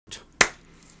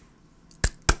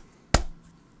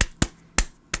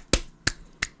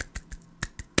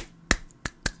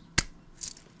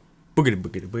Boogity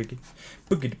boogity boogity.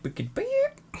 Boogity boogity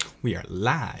boogity. We are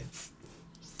live.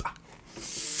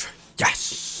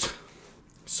 Yes.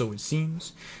 So it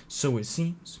seems. So it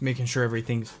seems. Making sure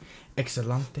everything's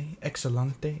excelente.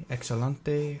 Excelente.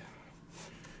 Excelente.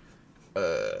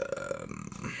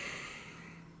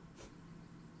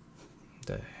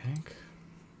 The heck?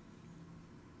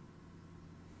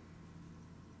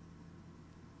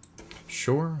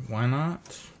 Sure, why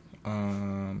not?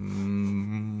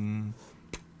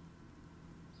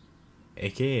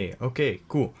 Okay,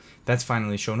 cool. That's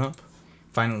finally shown up.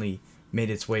 Finally made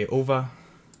its way over.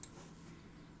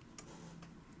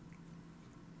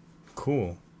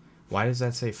 Cool. Why does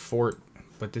that say fort?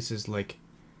 But this is like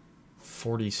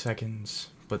 40 seconds.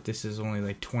 But this is only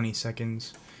like 20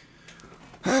 seconds.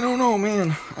 I don't know,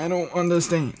 man. I don't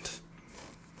understand.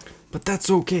 But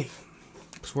that's okay.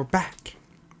 Because we're back.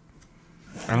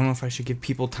 I don't know if I should give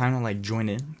people time to like join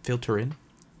in, filter in.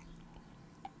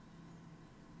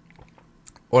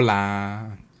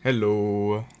 Hola.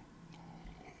 Hello.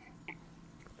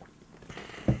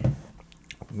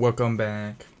 Welcome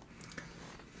back.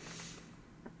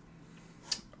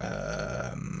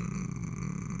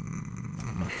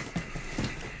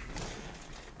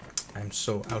 I'm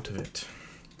so out of it.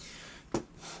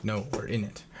 No, we're in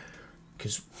it.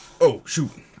 Cause, oh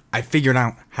shoot, I figured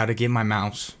out how to get my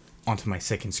mouse onto my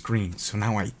second screen. So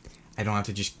now I don't have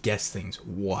to just guess things.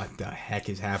 What the heck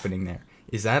is happening there?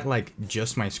 Is that like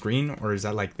just my screen or is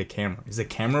that like the camera? Is the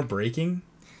camera breaking?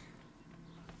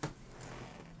 Did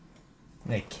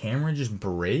the camera just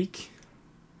break?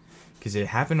 Because it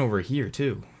happened over here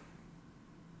too.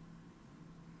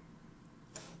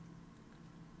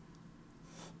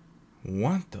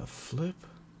 What the flip?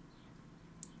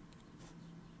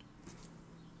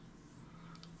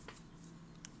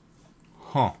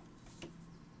 Huh.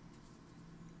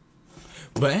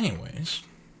 But anyways,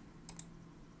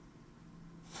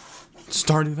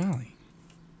 Stardew Valley.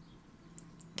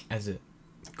 As it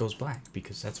goes black,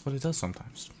 because that's what it does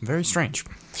sometimes. Very strange.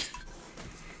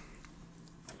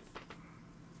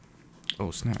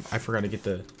 Oh snap, I forgot to get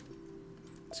the...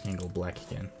 It's gonna go black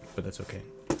again, but that's okay.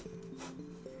 I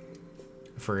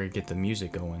forgot to get the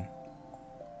music going.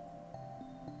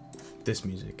 This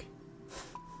music.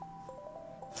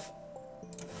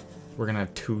 We're gonna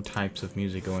have two types of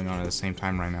music going on at the same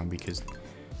time right now because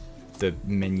the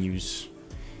menus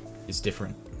is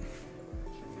different.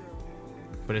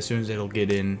 But as soon as it'll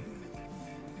get in,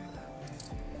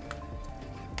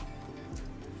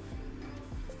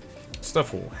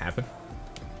 stuff will happen.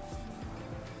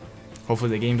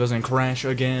 Hopefully the game doesn't crash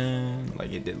again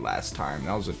like it did last time.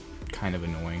 That was kind of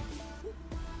annoying.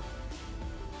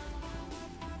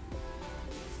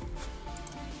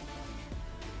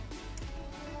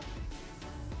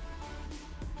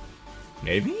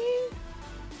 Maybe?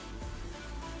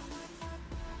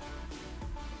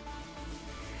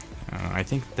 I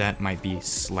think that might be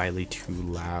slightly too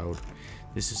loud.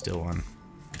 This is still on.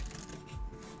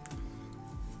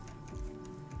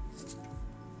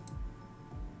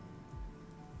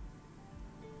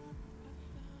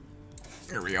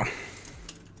 There we go.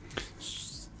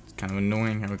 It's kind of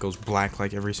annoying how it goes black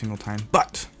like every single time.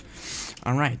 But,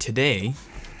 alright, today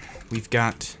we've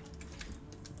got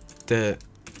the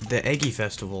Eggy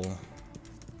Festival.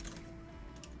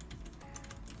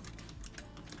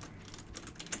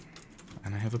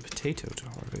 And I have a potato to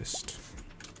harvest.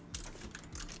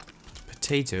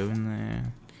 Potato in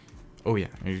there. Oh yeah,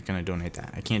 you're gonna donate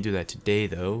that. I can't do that today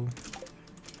though.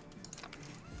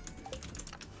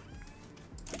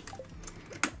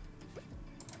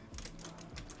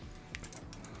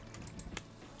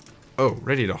 Oh,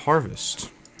 ready to harvest.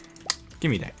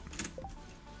 Give me that.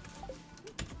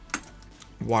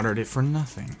 Watered it for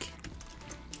nothing.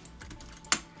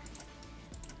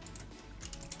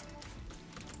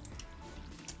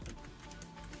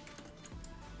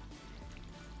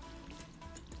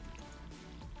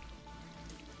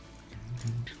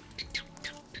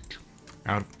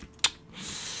 Out of...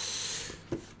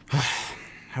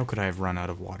 How could I have run out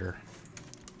of water?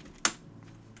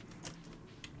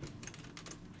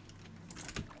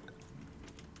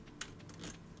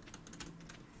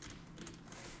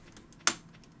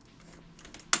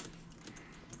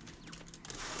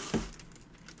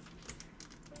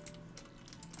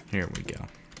 Here we go.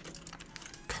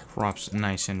 Crops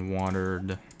nice and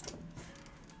watered.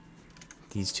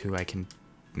 These two I can...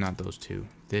 Not those two.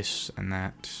 This and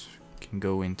that can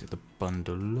go into the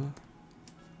bundle.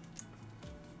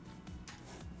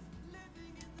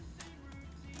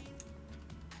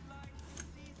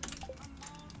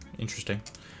 Interesting.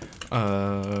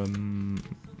 How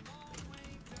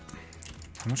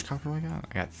much copper do I got?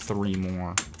 I got 3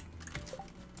 more.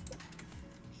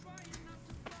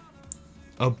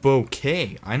 A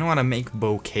bouquet. I know how to make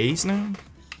bouquets now.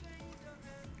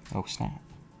 Oh, snap.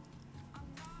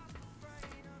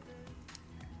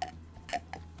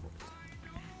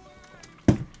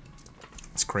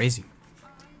 It's crazy.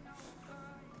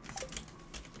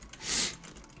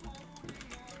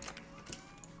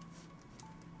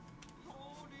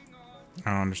 I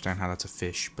don't understand how that's a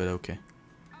fish, but okay.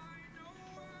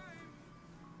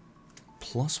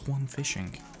 +1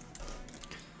 fishing.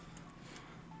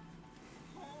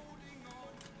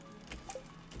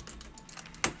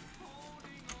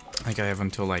 I think I have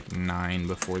until like 9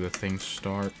 before the thing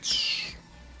starts.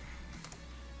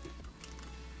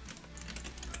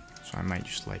 So I might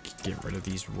just like get rid of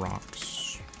these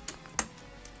rocks.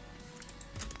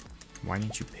 Why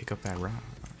didn't you pick up that rock?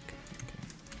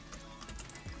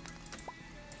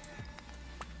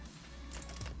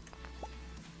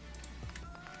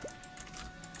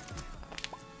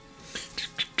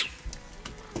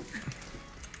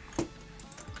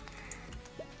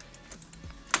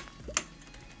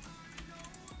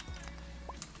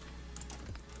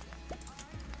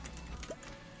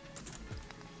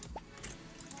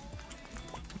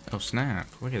 Oh snap,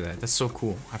 look at that, that's so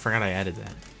cool. I forgot I added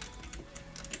that.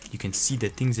 You can see the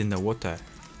things in the water.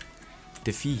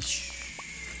 The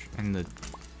fish. And the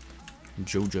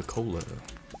Joja Cola.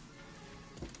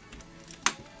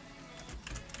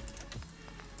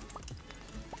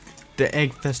 The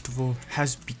egg festival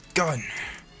has begun.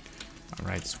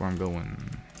 Alright, that's where I'm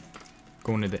going.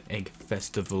 Going to the egg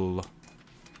festival.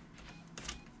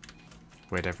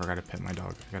 Wait, I forgot to pet my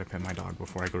dog. I gotta pet my dog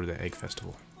before I go to the egg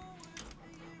festival.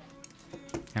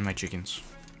 And my chickens.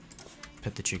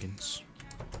 Pet the chickens.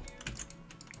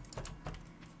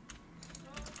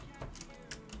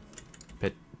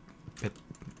 Pet,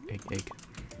 egg.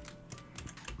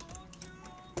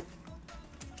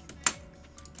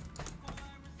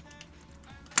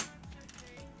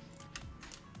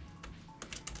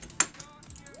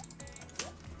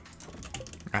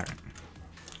 Alright.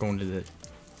 Going to the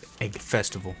egg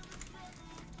festival.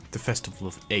 The festival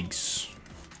of eggs.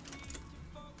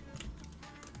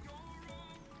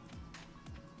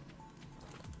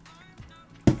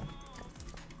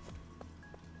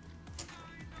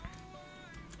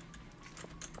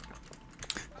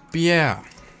 But yeah,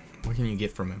 what can you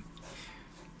get from him?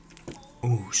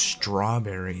 Ooh,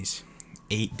 strawberries.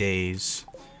 8 days.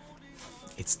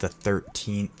 It's the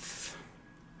 13th.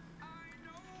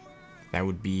 That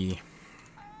would be...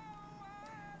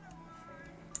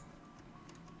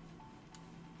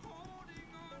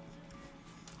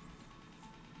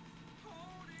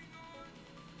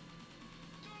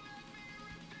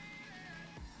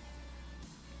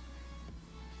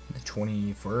 the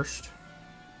 21st?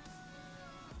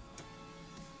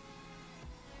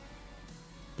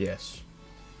 Yes.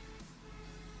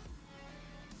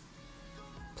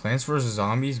 Plants vs.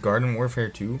 Zombies, Garden Warfare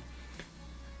 2.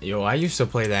 Yo, I used to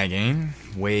play that game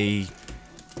way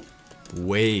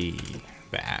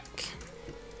back.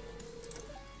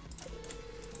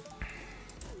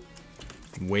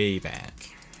 Way back.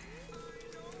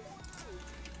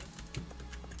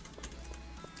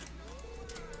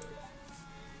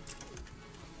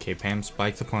 Okay, Pam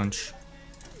spiked the punch.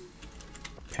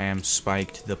 Pam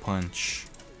spiked the punch.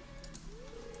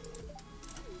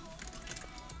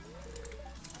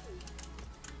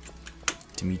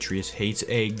 Demetrius hates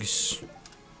eggs.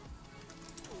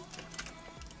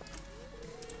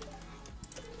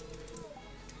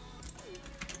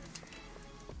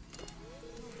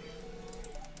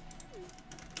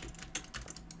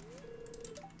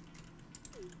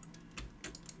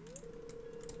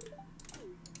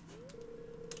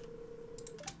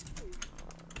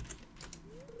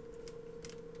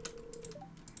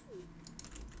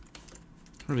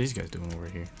 What are these guys doing over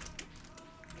here?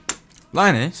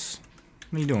 Linus,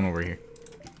 what are you doing over here?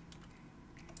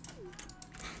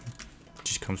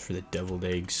 Just comes for the deviled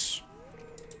eggs.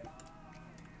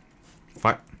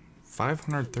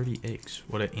 530 eggs.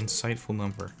 What an insightful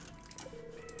number.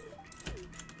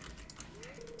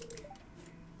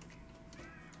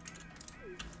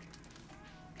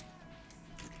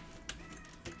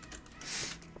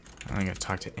 I don't gotta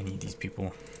talk to any of these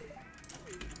people.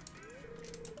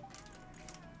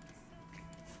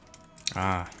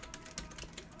 Ah.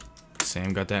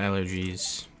 Sam got the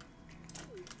allergies.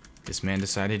 This man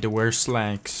decided to wear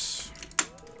slacks.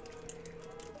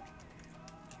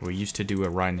 We used to do a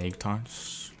rotten egg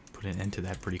toss. Put an end to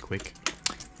that pretty quick.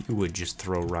 You would just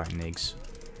throw rotten eggs.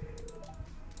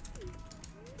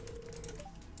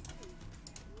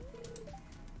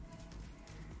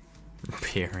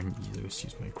 Repair and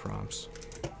use my crops.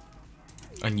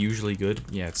 Unusually good?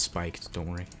 Yeah, it's spiked, don't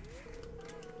worry.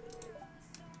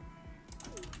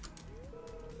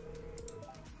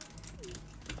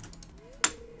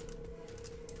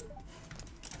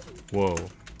 Whoa.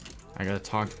 I gotta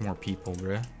talk to more people,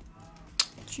 bruh.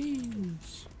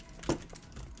 Jeez.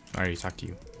 I already talked to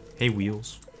you. Hey,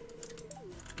 Wheels.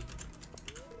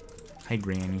 Hi,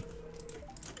 Granny.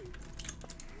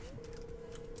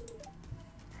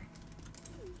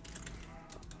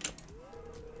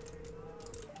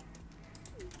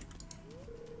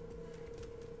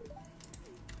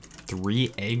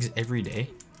 Three eggs every day?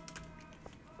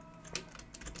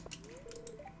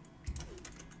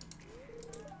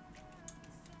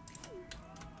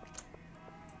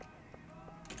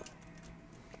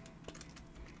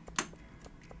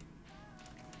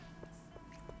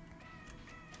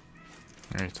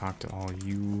 I already talked to all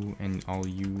you and all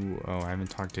you. Oh, I haven't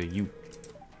talked to you.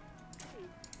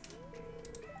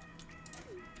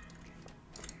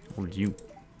 Or you.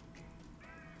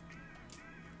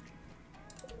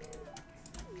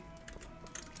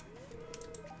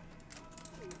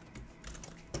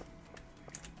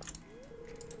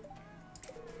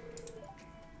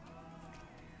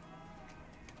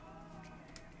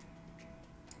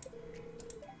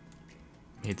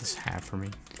 Made this hat for me.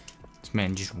 This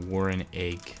man just wore an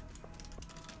egg.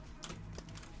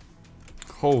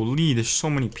 Holy, there's so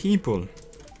many people.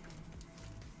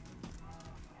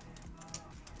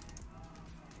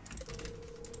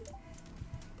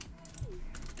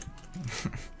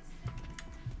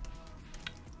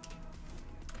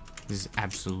 This is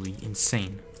absolutely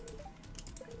insane.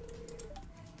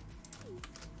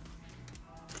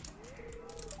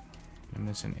 I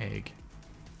miss an egg.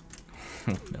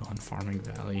 Melon Farming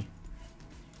Valley.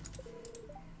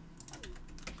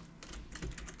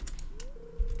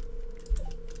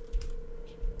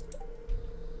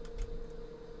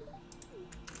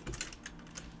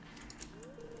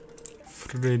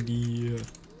 Freddy.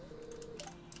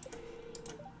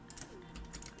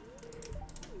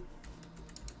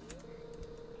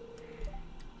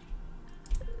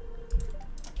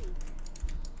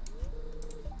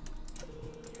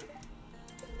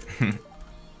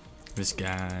 This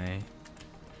guy.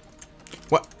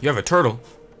 What? You have a turtle?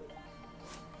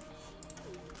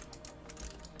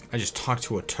 I just talked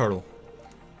to a turtle.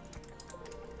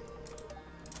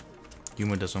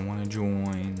 Yuma doesn't want to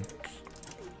join.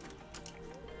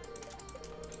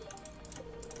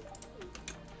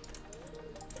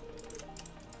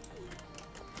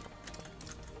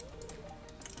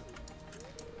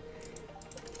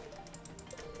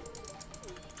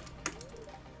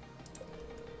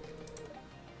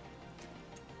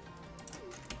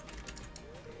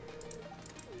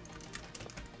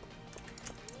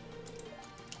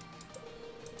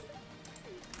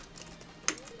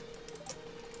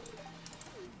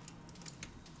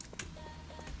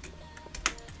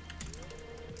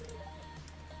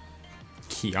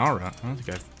 Kiara? I don't think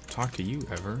I've talked to you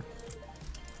ever.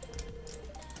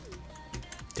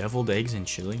 Deviled eggs and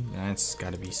chili? That's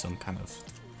gotta be some kind of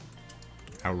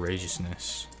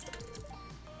outrageousness.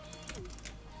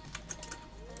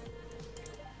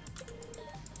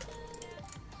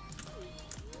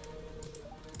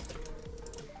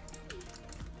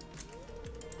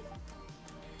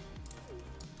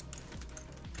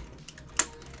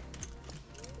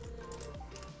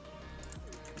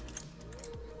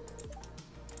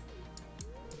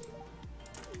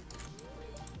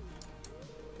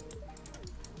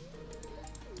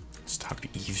 Stop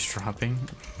eavesdropping.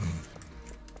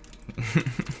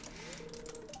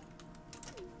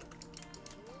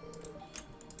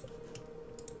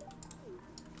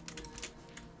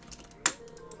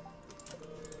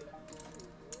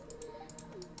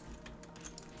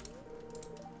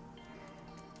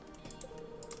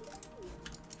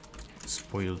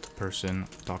 Spoiled person.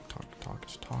 Talk.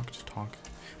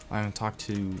 I haven't talked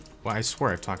to... Well, I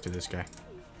swear I've talked to this guy.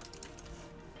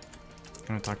 I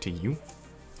haven't talked to you?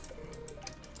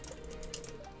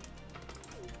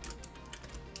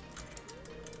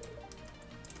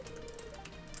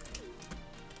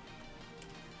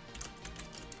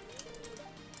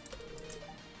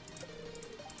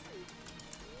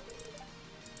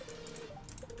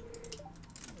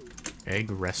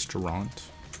 Egg restaurant.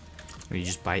 Where you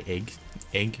just buy egg,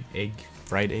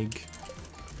 fried egg,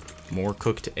 more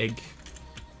cooked egg.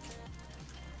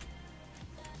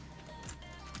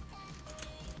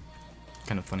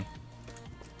 Kind of funny.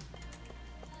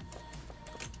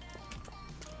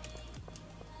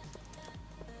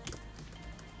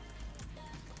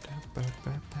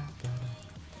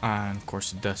 And of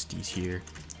course Dusty's here.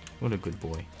 What a good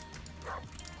boy.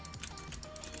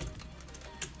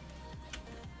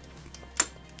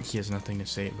 He has nothing to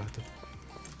say about the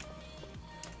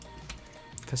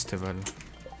festival.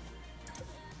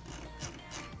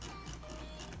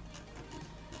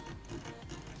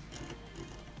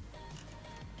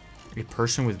 A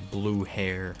person with blue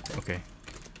hair. Okay.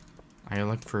 I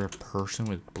look for a person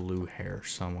with blue hair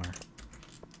somewhere.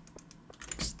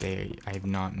 'Cause I have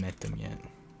not met them yet.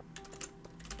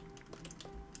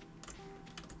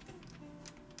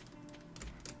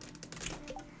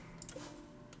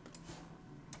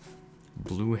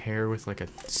 Blue hair with like a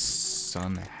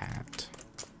sun hat.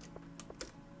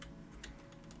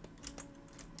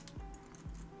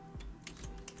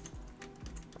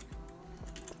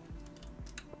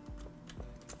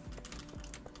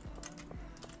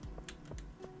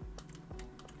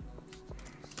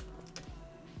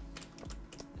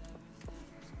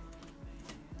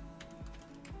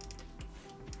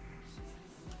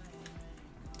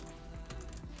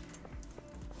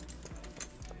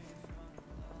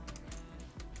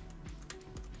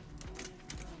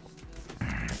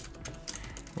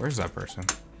 Where's that person?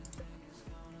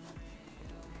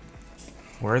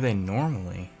 Where are they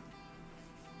normally?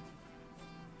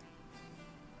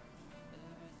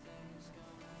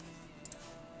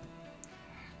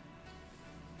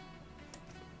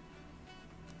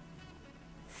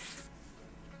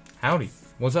 Howdy.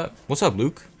 What's up? What's up,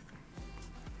 Luke?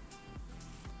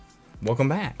 Welcome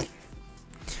back.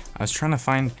 I was trying to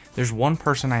find... There's one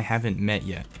person I haven't met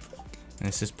yet. And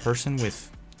it's this person with...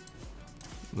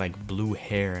 like blue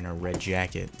hair and a red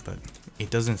jacket, but it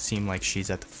doesn't seem like she's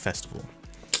at the festival.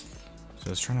 So I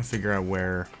was trying to figure out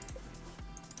where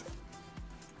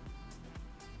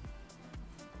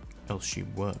else she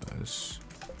was,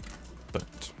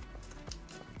 but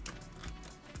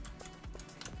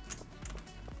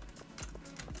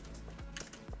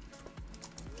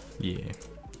yeah,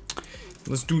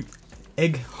 let's do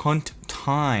egg hunt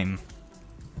time.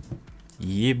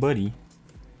 Yeah, buddy.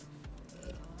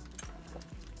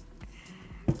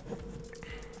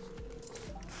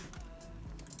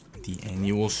 The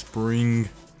annual spring.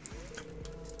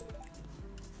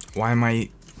 Why am I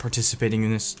participating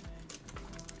in this?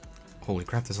 Holy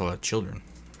crap, there's a lot of children.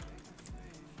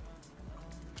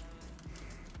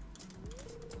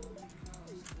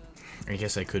 I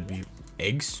guess I could be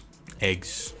eggs?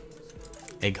 Eggs.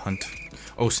 Egg hunt.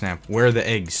 Oh snap, where are the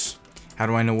eggs? How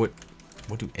do I know what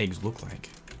do eggs look like?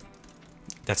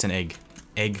 That's an egg.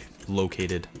 Egg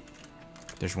located.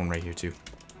 There's one right here too.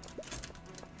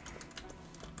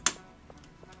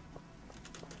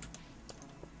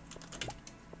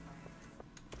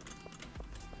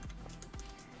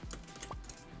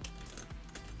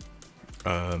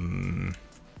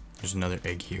 There's another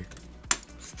egg here.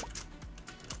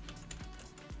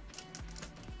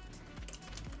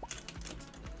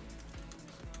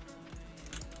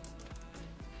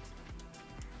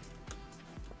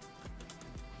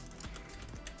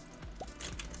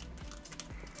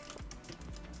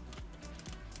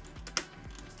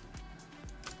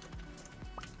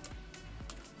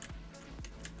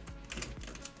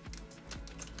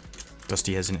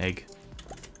 Dusty has an egg.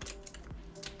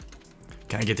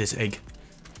 Can I get this egg?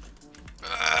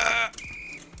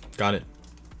 Got it.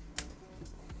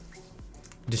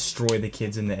 Destroy the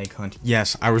kids in the egg hunt.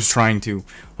 Yes, I was trying to.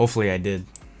 Hopefully I did.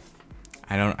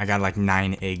 I got like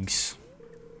 9 eggs.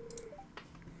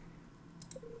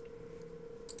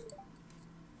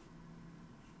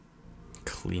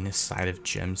 Cleanest side of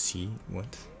Gem Sea?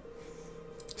 What?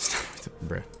 Stop with it,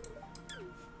 bruh.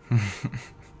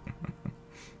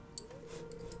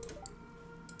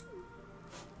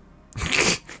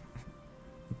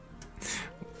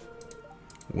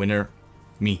 Winner,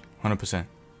 me, 100%.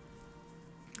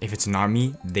 If it's not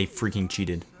me, they freaking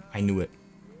cheated. I knew it.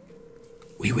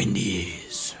 We win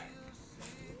this.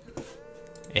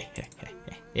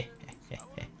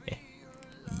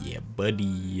 Yeah,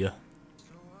 buddy.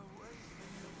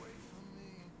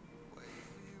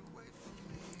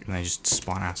 And I just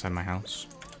spawn outside my house.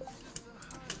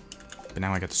 But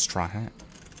now I got the straw hat.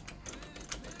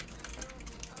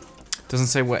 Doesn't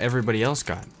say what everybody else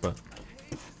got, but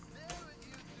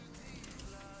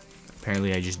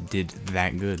apparently I just did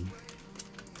that good.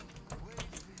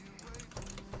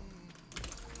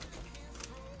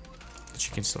 The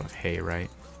chicken still have hay, right?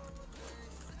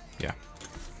 Yeah.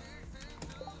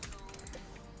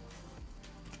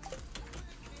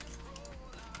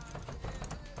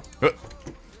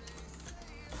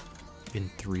 In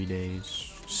 3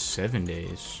 days, 7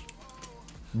 days.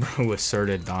 Bro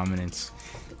asserted dominance.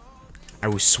 I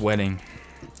was sweating.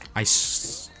 I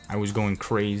was going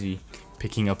crazy.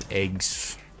 Picking up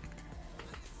eggs.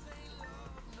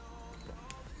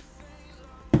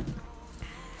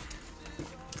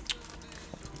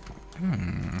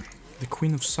 The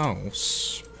Queen of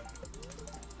Sauce.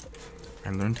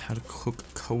 I learned how to cook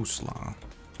coleslaw.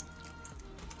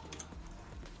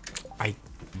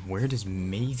 Where does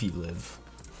Mavie live?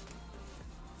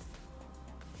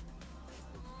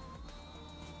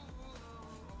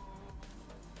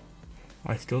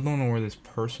 I still don't know where this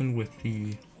person with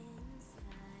the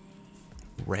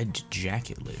red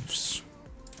jacket lives.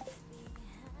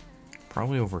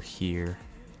 Probably over here.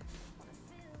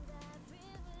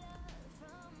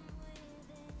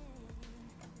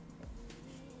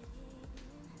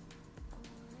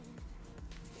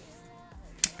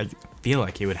 I feel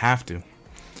like he would have to.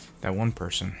 That one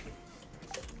person.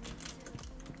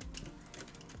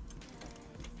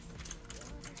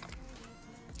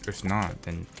 If not,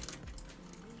 then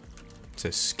it's a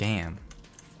scam.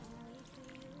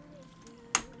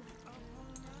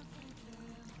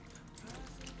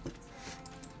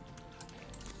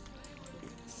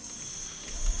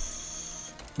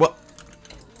 Well,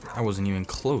 I wasn't even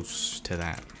close to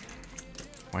that.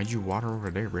 Why'd you water over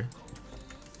there, bro?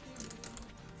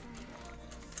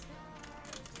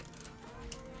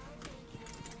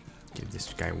 Give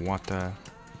this guy water.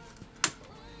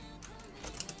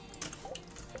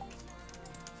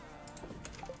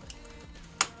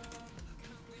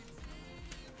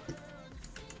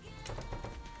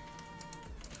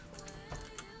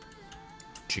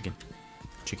 Chicken.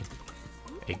 Chicken.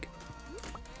 Egg.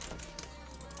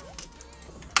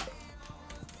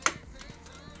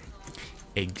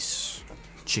 Eggs.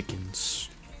 Chickens.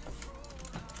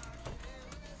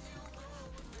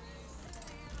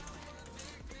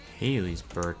 Haley's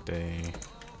birthday.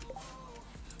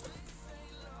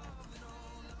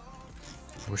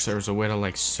 I wish there was a way to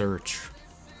like search.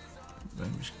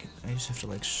 I just have to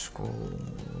like scroll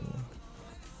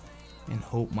and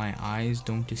hope my eyes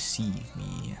don't deceive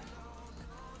me.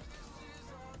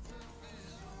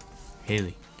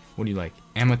 Haley, what do you like?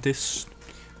 Amethyst?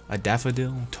 A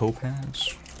daffodil?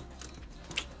 Topaz?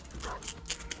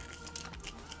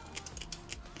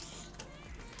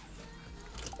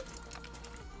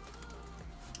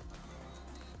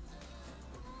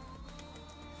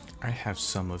 I have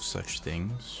some of such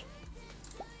things.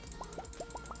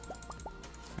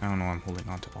 I don't know, I'm holding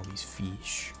on to all these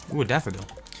fish. Ooh, a daffodil.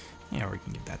 Yeah, we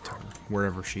can give that to her,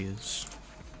 wherever she is.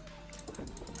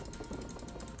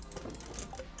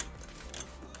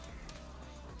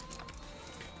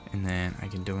 And then I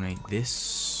can donate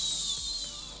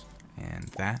this and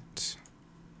that.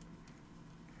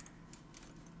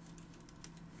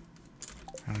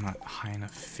 I'm not high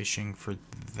enough fishing for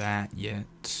that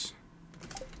yet.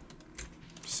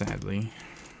 Sadly.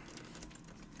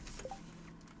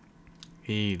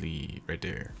 Haley, right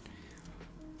there.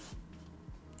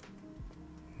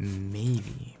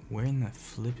 Maybe. Where in the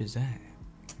flip is that?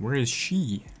 Where is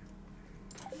she?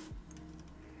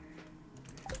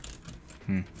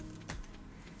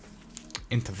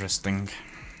 Interesting.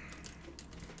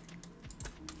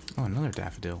 Oh, another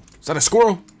daffodil. Is that a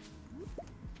squirrel?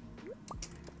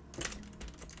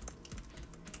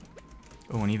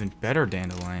 Oh, an even better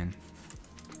dandelion.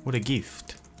 What a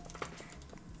gift.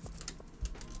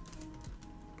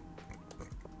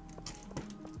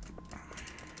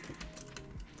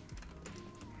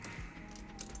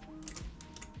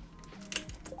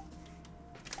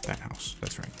 That house.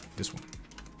 That's right. This one.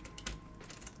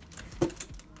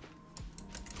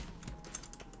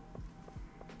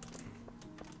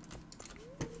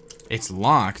 It's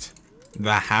locked.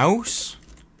 The house?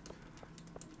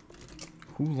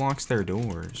 Who locks their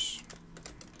doors?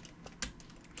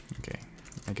 Okay.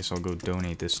 I guess I'll go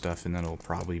donate this stuff and then it'll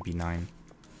probably be 9.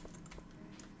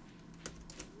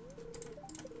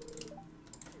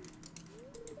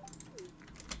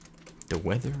 The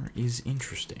weather is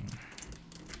interesting.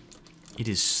 It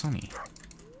is sunny.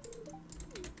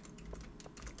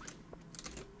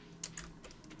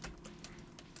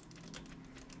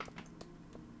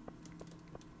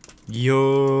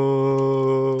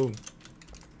 Yo!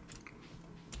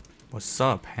 What's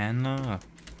up, Hannah?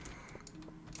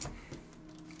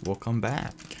 Welcome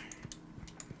back.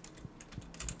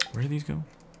 Where do these go?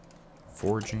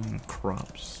 Foraging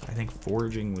crops. I think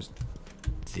foraging was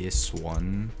this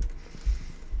one.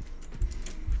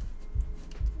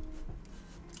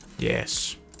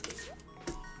 Yes.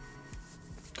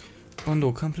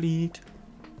 Bundle complete.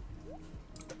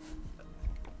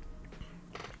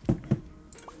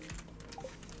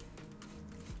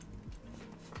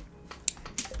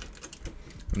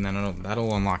 And then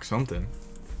that'll unlock something.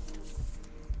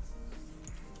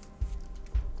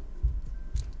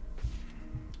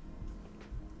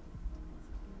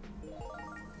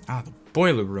 Ah, the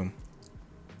boiler room.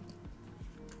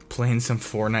 Playing some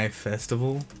Fortnite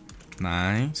Festival.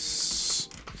 Nice.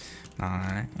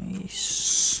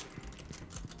 Nice.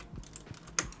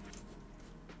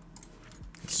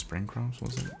 Spring crops,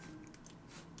 was it?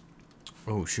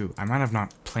 Oh, shoot. I might have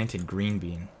not planted green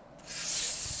bean.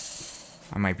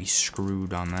 I might be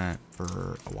screwed on that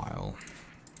for a while.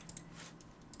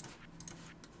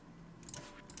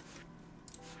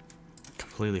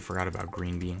 Completely forgot about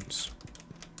green beans.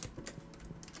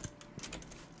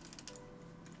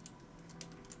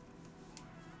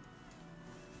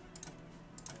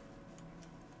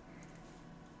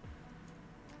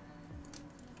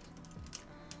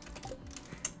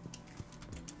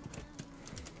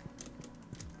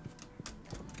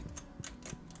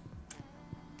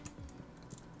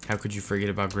 How could you forget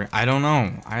about green? I don't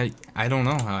know. I don't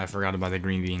know how I forgot about the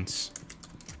green beans.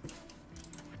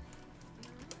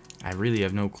 I really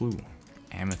have no clue.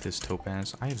 Amethyst,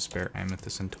 topaz. I have spare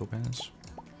amethyst and topaz.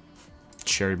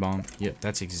 Cherry bomb. Yep,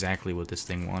 that's exactly what this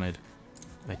thing wanted.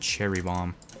 A cherry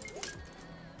bomb.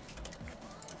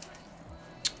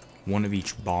 One of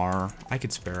each bar. I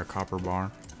could spare a copper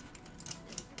bar.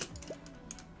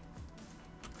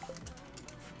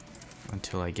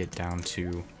 Until I get down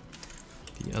to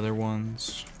the other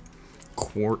ones.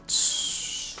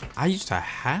 Quartz. I used to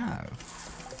have.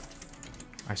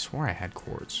 I swore I had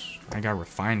quartz. I got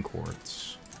refined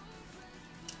quartz.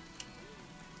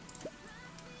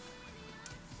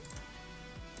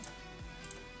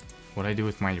 What'd I do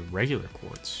with my regular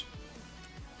quartz?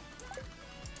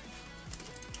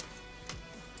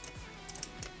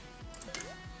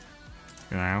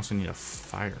 And I also need a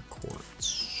fire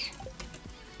quartz.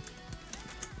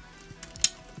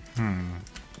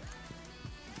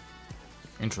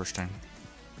 Interesting.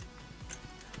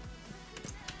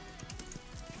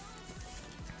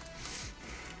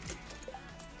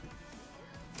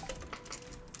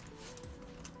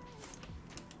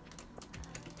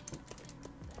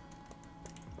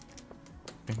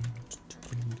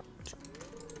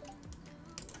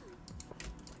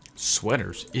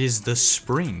 Sweaters. It is the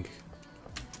spring.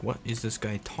 What is this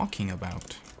guy talking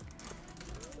about?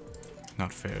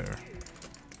 Not fair.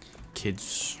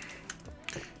 Kids.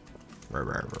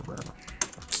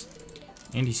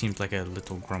 Andy seems like a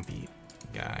little grumpy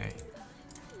guy.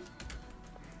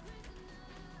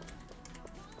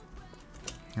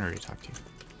 I already talked to you.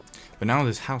 But now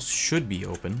this house should be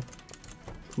open.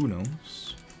 Who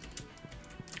knows?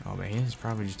 Oh, but he's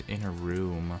probably just in a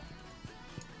room.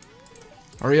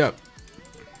 Hurry up.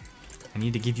 I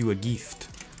need to give you a gift.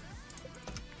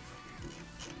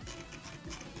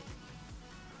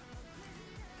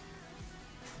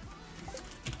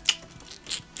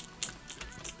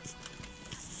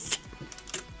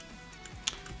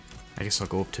 I guess I'll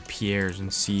go up to Pierre's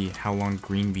and see how long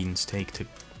green beans take to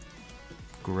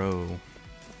grow.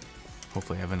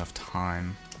 Hopefully I have enough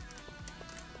time.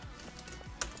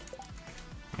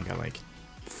 I got like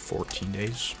 14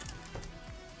 days.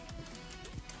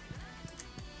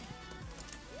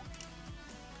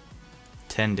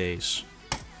 $10.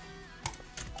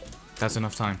 That's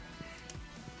enough time.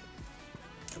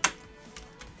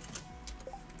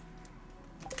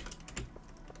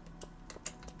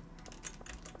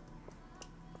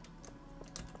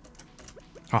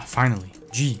 Oh, finally.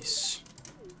 Jeez.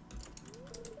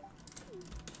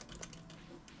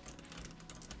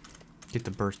 Get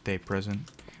the birthday present.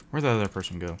 Where'd the other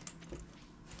person go?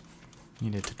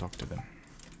 Needed to talk to them.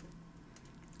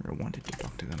 Or wanted to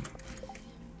talk to them.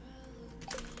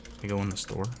 They go in the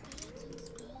store?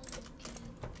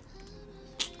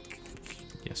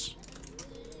 Yes.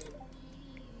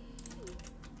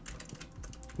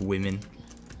 Women.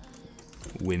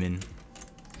 Women.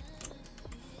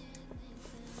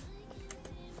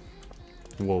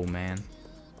 Whoa, man.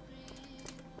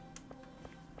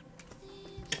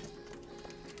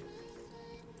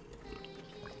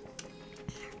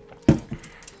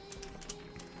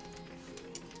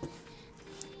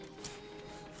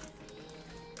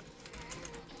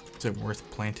 Is it worth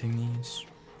planting these?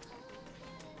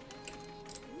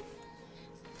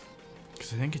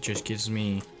 Because I think it just gives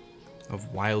me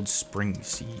of wild spring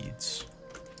seeds.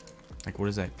 Like, what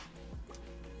is that?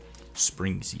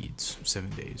 Spring seeds. 7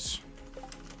 days.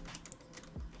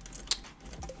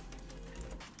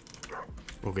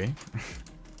 Okay.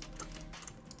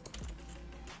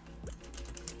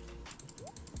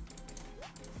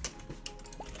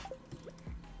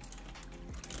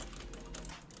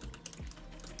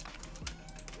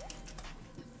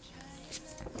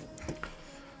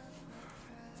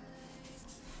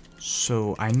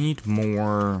 So I need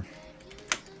more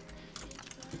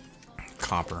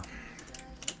copper.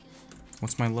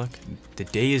 What's my luck? The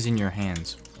day is in your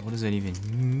hands. What does that even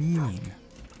mean?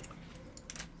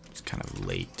 It's kind of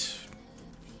late.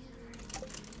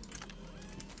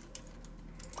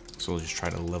 So we'll just try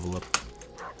to level up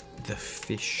the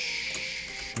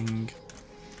fishing.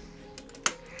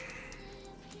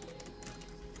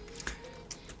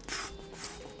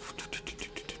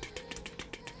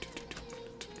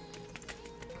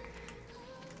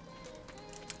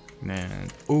 Man.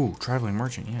 Ooh, traveling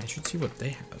merchant. Yeah, I should see what they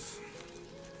have.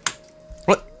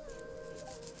 What?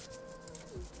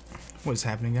 What is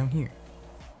happening down here?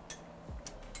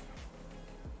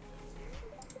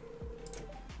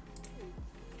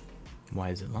 Why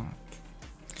is it locked?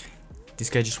 This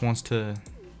guy just wants to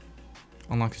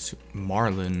unlock his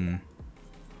Marlin.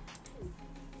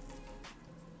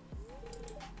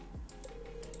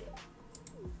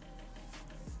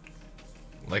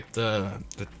 Like the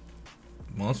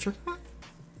monster guy?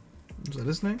 Is that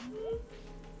his name?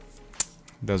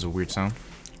 That was a weird sound.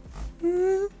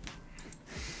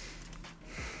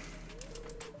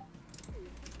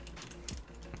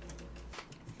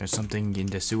 There's something in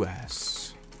the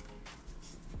sewers.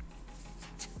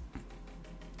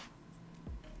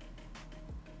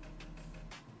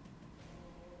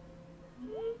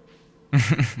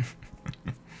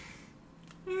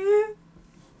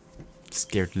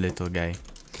 Scared little guy.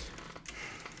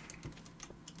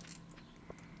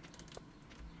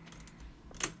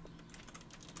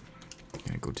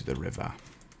 Gonna go to the river.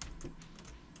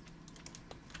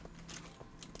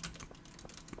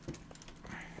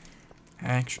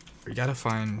 Actually, we gotta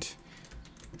find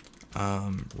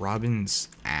Robin's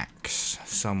axe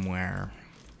somewhere.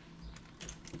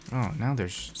 Oh, now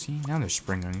there's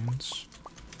spring onions.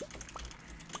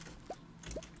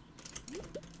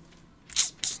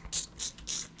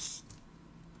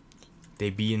 They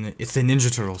be in the, it's the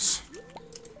Ninja Turtles.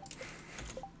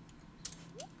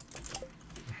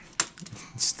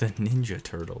 It's the Ninja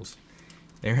Turtles.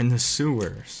 They're in the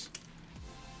sewers.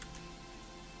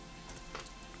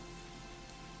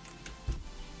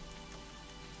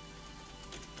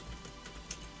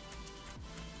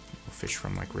 We'll fish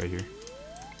from like right here.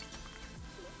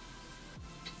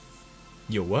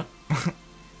 Yo, what? I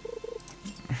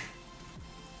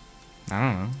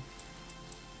don't know.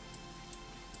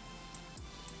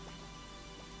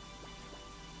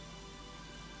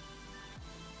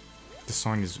 This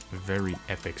song is very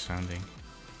epic sounding.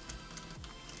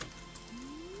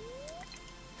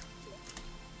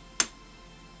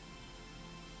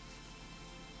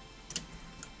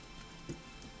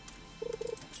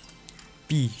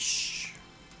 Fish.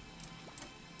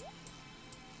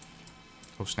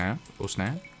 Oh snap, oh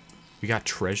snap. We got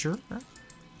treasure?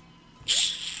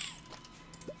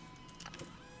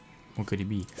 What could it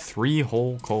be? 3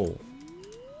 whole coal.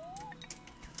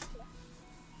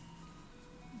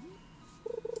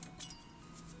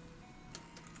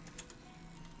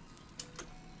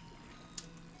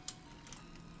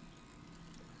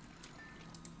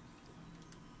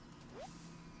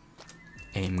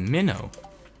 A minnow.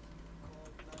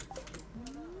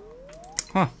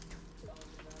 Huh.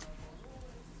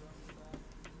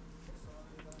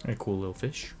 A cool little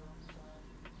fish.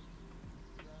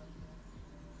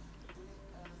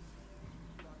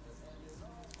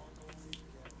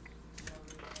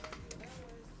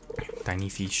 Tiny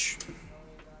fish.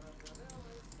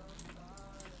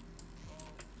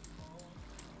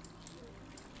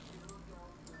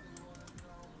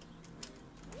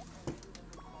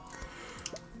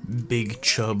 Big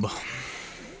chub.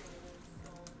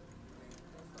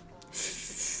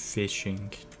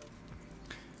 Fishing.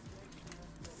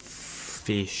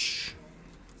 Fish.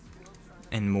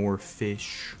 And more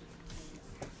fish.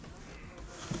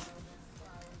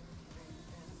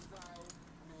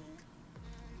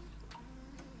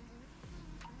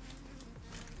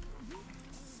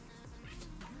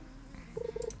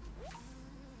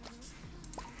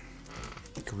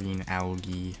 Green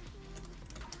algae.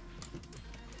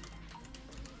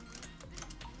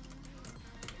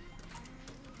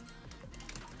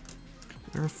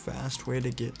 Is there a fast way to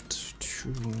get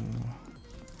to...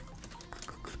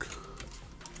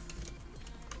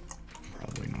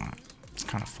 Probably not. It's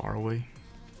kind of far away.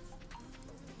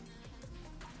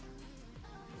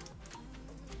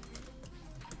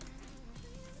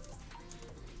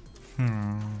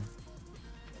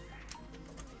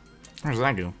 Where's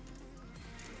that go?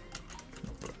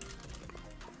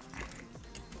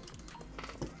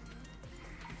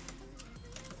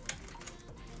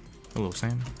 Hello,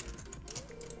 Sam.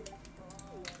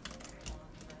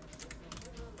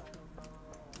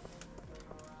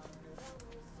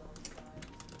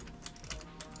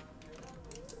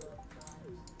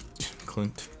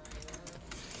 Clint.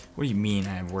 What do you mean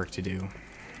I have work to do?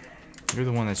 You're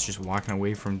the one that's just walking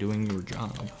away from doing your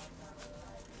job.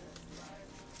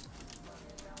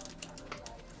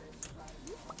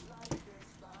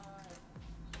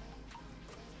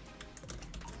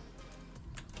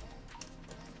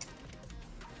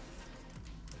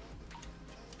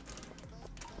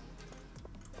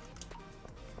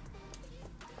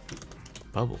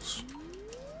 Bubbles.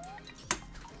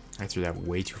 I threw that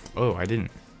way too far. Oh, I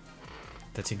didn't.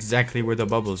 That's exactly where the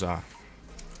bubbles are.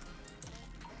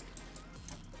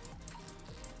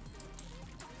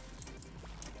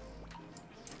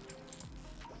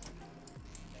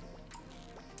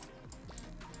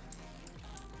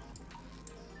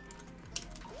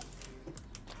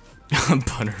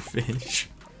 Butterfish.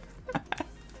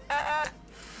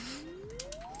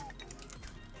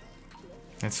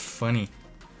 That's funny.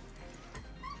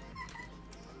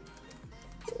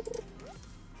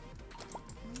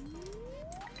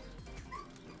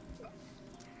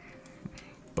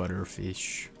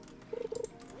 Butterfish.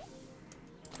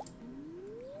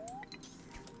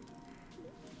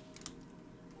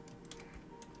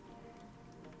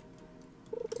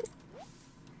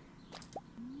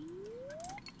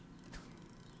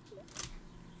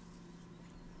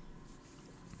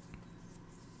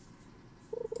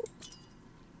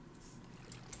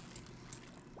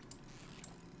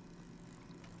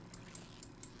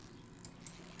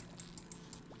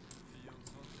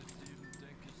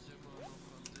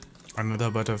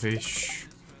 Another butterfish.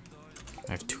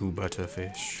 I have 2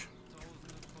 butterfish.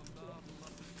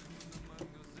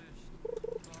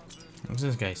 What's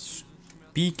this guy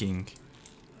speaking?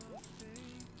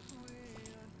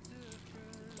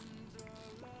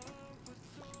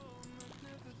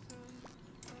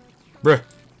 Bruh.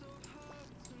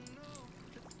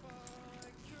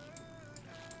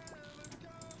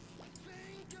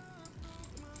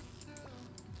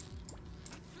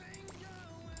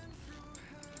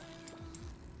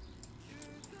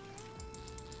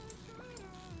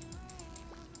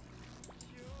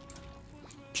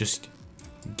 Just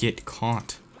get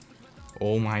caught.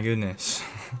 Oh my goodness.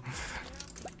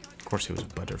 Of course it was a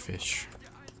butterfish.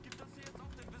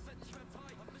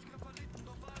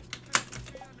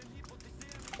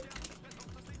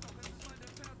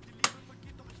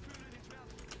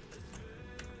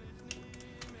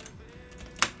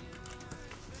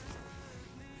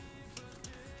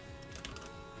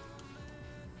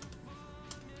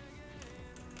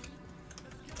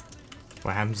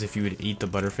 What happens if you would eat the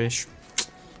butterfish?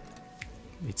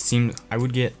 It seemed I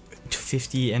would get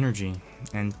 50 energy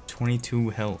and 22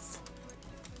 health.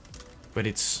 But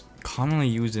it's commonly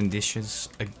used in dishes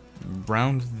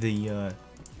around the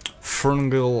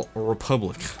Ferngul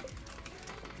Republic.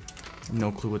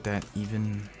 No clue what that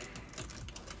even...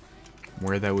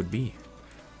 where that would be.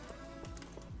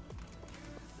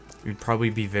 It would probably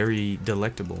be very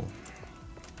delectable,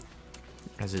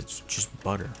 as it's just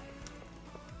butter.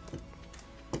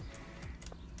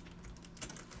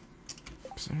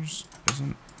 There's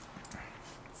isn't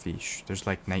fish. There's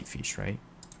like night fish, right?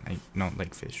 No,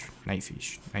 like fish. Night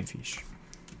fish. Night fish.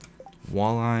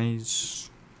 Walleyes.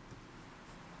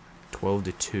 12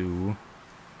 to 2.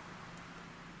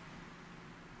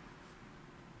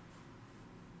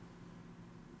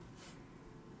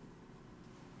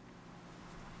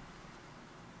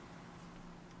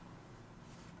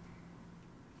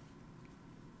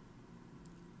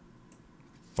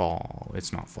 Fall.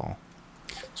 It's not fall.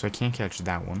 So I can't catch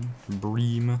that one.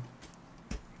 Bream.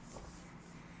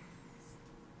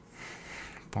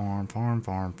 Farm, farm,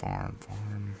 farm, farm,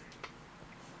 farm.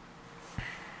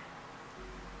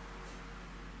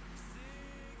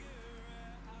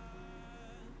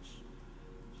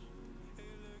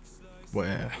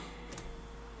 Where?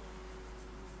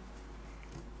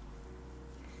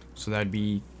 So that'd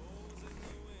be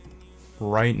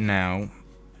right now,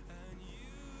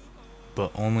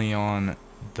 but only on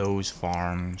those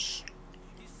farms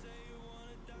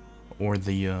or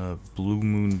the Blue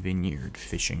Moon Vineyard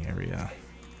fishing area.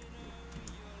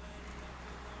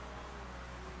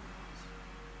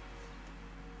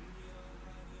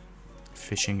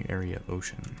 Fishing area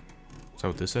ocean. Is that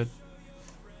what this said?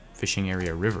 Fishing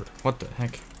area river. What the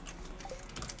heck?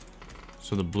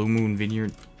 So the Blue Moon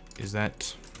Vineyard, is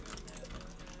that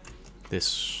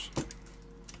this?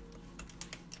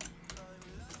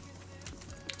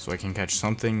 So I can catch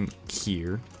something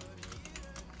here.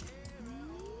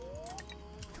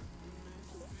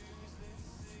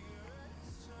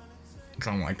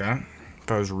 Something like that, if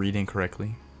I was reading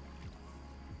correctly.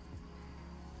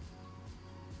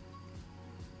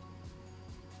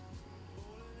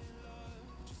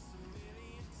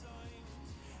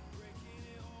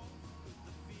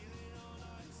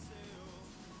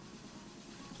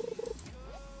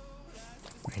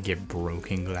 I get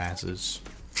broken glasses.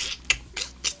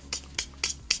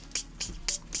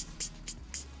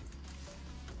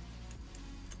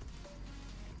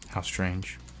 How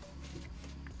strange.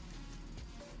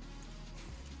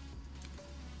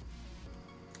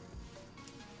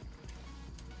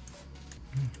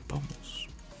 Bubbles.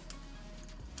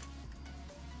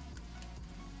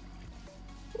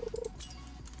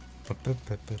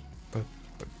 It's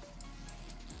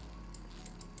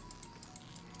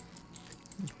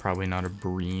probably not a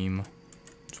bream.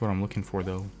 That's what I'm looking for,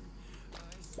 though.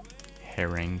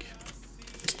 Herring.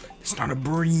 It's not a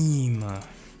bream.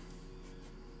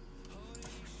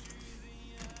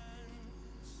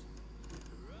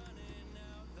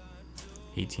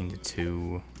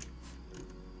 18-2.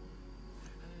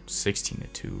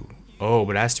 16-2. Oh,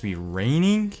 but it has to be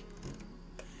raining?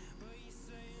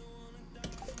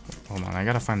 Hold on, I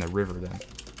gotta find the river then.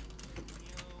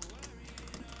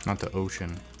 Not the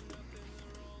ocean.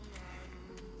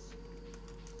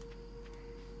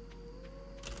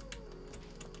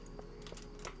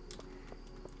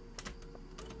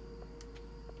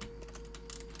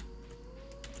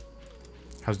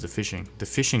 How's the fishing? The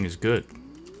fishing is good.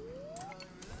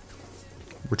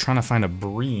 We're trying to find a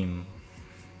bream.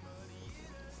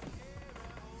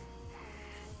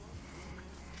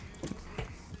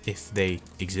 If they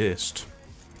exist.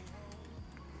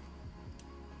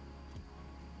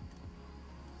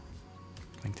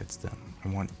 I think that's them. I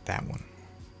want that one.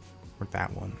 Or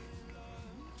that one.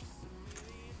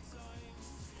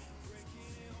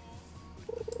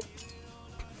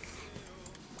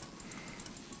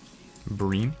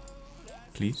 Bream,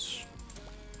 please.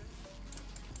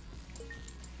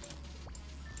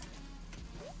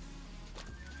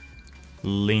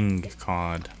 Ling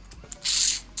cod.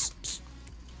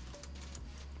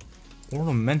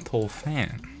 Ornamental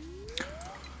fan.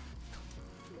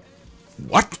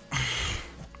 What?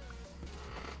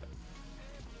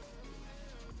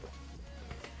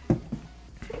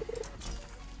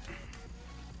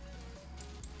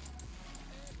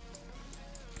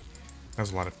 That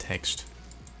was a lot of text.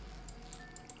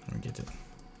 Let me get it.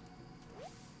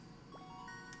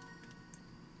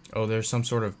 Oh, there's some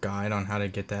sort of guide on how to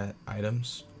get that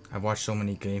items. I've watched so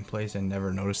many gameplays and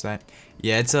never noticed that.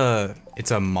 Yeah, it's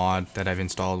a mod that I've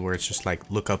installed where it's just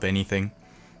like look up anything.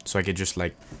 So I could just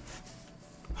like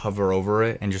hover over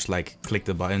it and just like click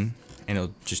the button and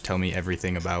it'll just tell me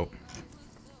everything about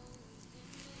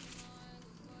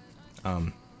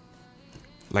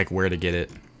like where to get it,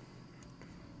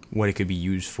 what it could be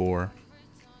used for.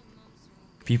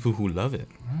 People who love it.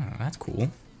 Oh, that's cool.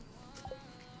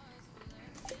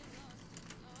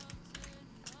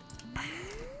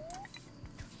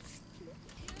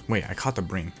 Wait, I caught the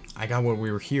bream. I got what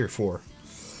we were here for.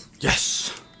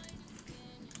 Yes!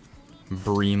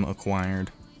 Bream acquired.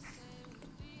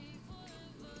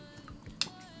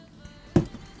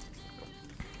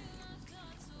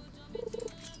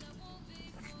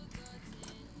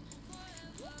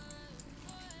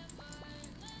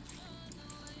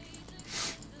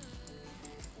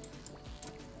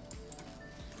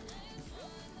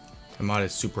 The mod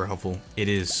is super helpful. It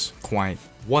is quite...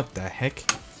 What the heck?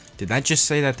 Did that just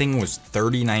say that thing was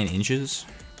 39 inches?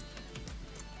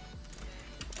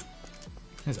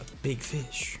 That's a big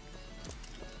fish.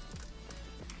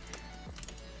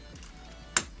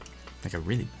 Like a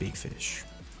really big fish.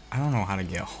 I don't know how to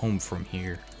get home from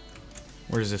here.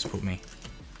 Where does this put me?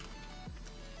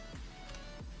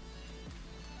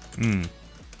 In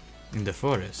the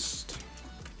forest.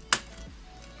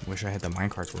 Wish I had the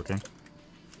minecarts working.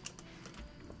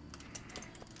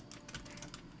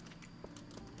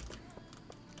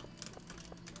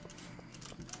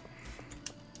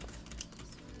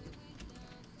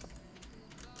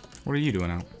 What are you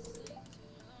doing out?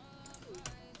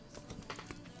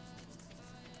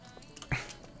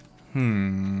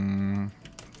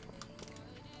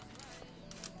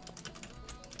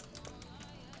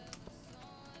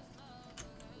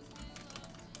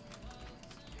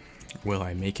 Will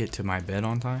I make it to my bed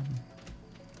on time?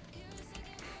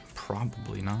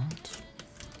 Probably not.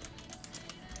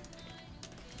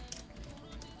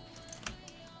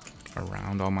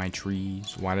 Around all my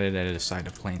trees. Why did I decide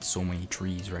to plant so many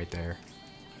trees right there?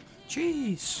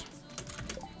 Jeez.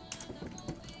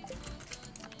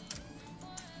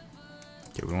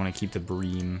 Okay, we want to keep the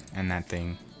bream and that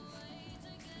thing.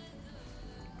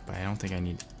 But I don't think I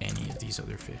need any of these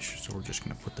other fish, so we're just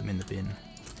going to put them in the bin.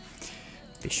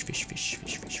 Fish, fish, fish,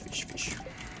 fish, fish, fish, fish.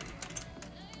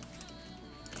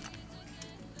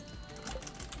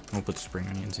 We'll put the spring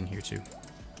onions in here too.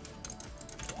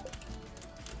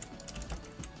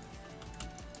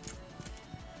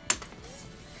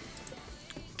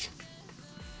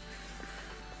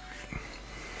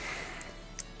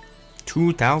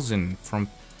 $2,000 from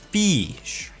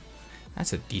fish.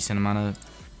 That's a decent amount of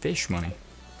fish money.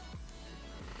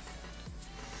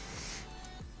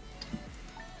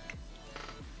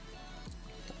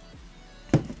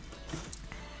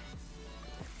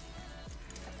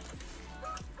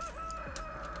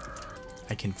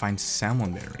 I can find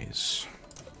salmon berries.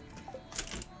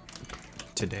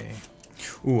 today.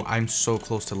 Ooh, I'm so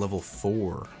close to level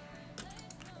 4.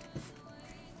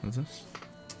 What's this?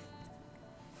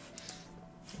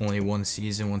 Only one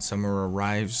season. When summer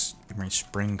arrives, my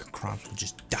spring crops will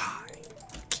just die.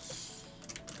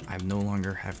 I no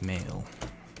longer have mail.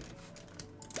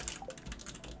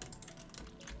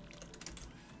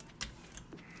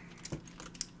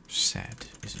 Sad,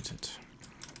 isn't it?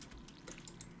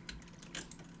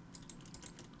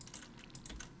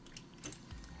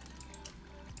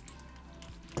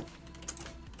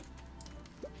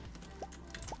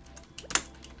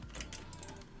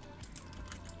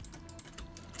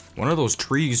 One of those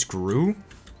trees grew?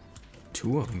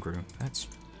 2 of them grew. That's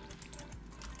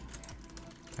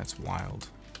wild.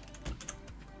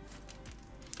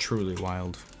 Truly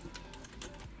wild.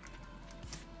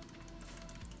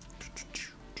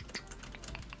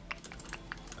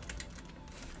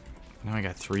 Now I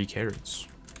got 3 carrots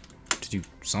to do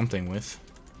something with.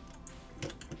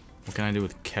 What can I do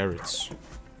with carrots?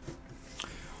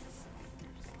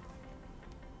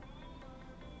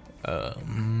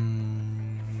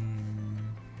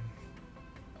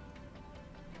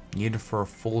 Needed for a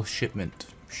full shipment.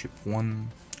 Ship 1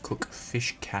 cook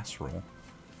fish casserole.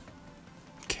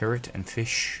 Carrot and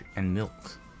fish and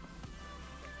milk.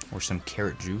 Or some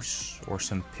carrot juice. Or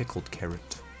some pickled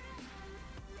carrot.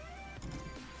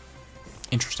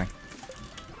 Interesting.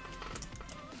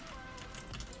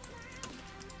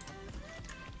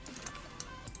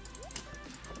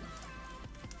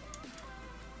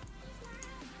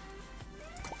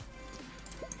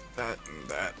 That and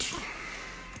that.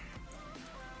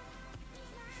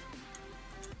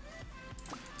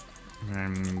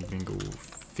 I'm gonna go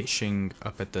fishing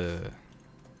up at the...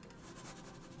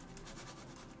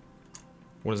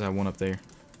 What is that one up there?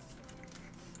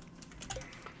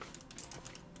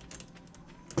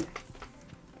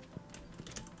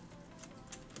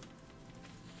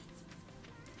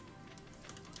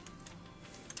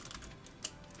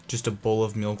 Just a bowl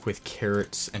of milk with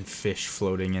carrots and fish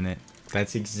floating in it.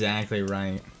 That's exactly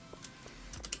right.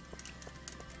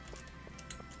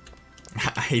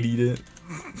 I'd eat it.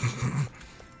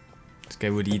 This guy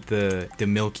would eat the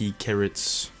milky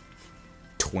carrots.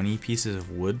 20 pieces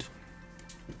of wood?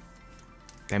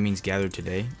 That means gathered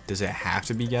today. Does it have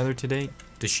to be gathered today?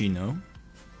 Does she know?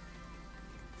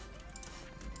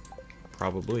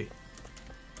 Probably.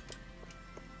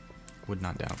 Would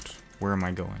not doubt. Where am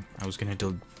I going? I was gonna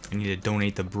I need to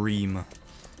donate the bream.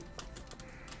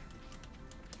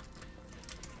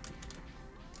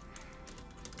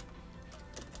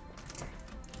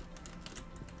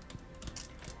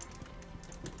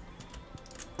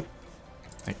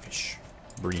 Fish.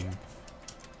 Bream.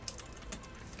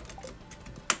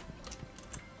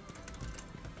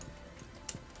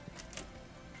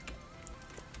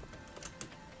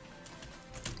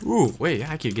 Ooh, wait,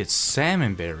 I could get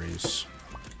salmon berries.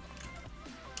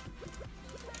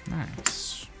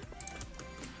 Nice.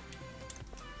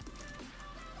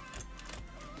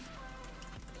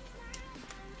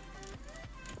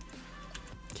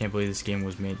 Can't believe this game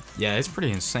was made. Yeah, it's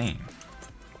pretty insane.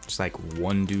 Just like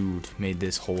one dude made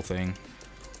this whole thing.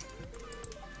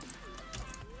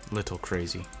 Little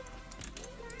crazy.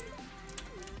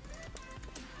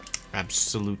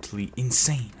 Absolutely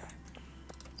insane.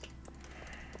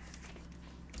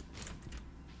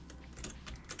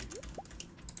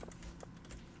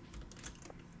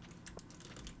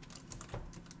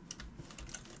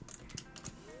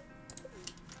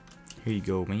 Here you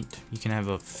go, mate. You can have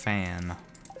a fan.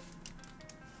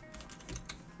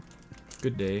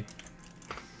 Good day.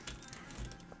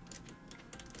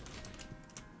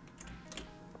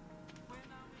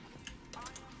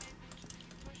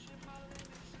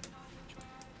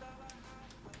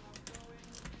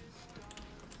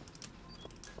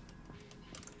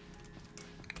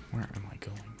 Where am I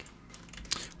going?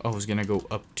 Oh, I was gonna go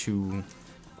up to...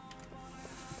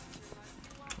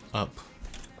 Up.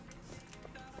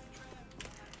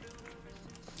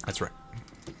 That's right.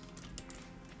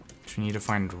 So we need to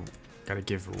find... Gotta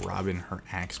give Robin her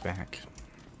axe back.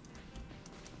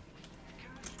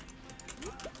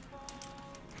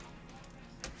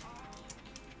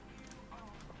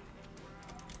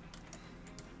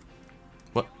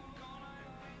 What?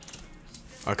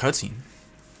 A cutscene?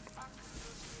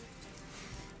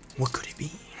 What could it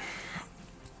be?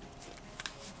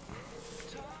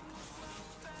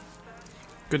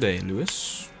 Good day,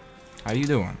 Lewis. How you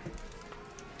doing?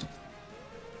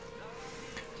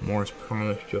 Morris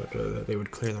promised Jojo that they would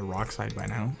clear the rock side by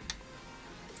now.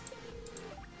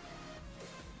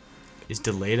 Is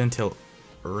delayed until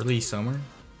early summer?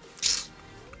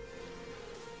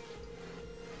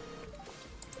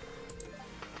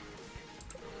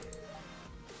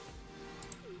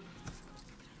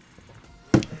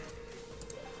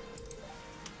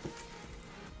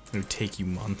 It'll take you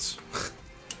months.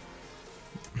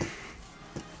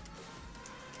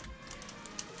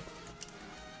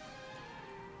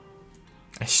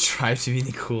 I strive to be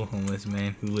the cool homeless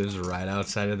man who lives right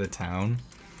outside of the town.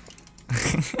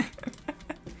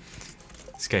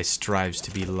 This guy strives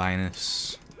to be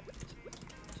Linus.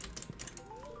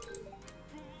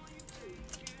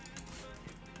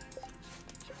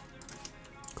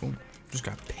 Cool. Just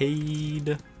got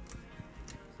paid.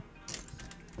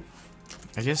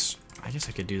 I guess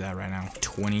I could do that right now.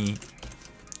 20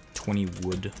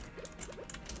 wood.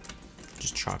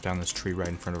 Just chop down this tree right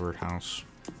in front of her house.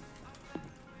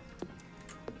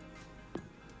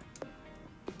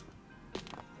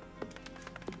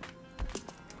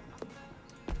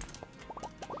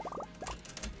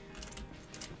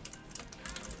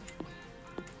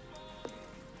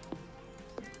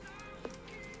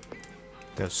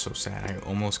 That's so sad. I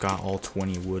almost got all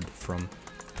 20 wood from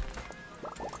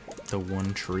the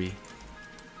one tree.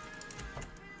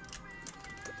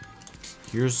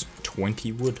 Here's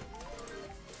 20 wood.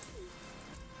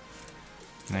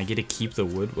 And I get to keep the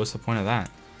wood? What's the point of that?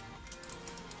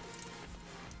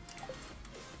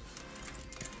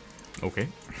 Okay.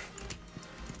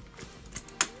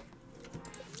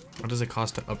 What does it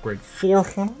cost to upgrade?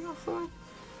 400?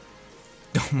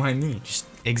 Don't mind me. Just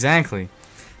exactly.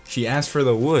 She asked for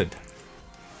the wood.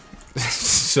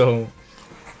 So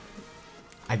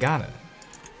I gotta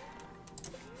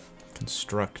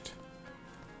construct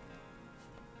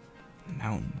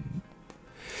mountain.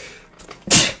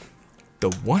 The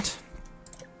what?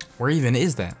 Where even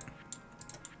is that?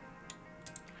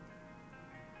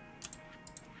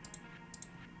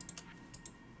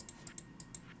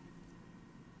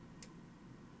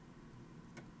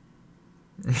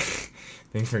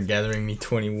 Thanks for gathering me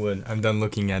 20 wood. I'm done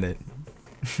looking at it.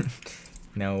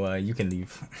 Now you can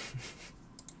leave.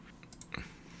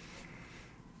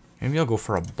 Maybe I'll go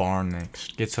for a barn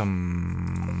next. Get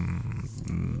some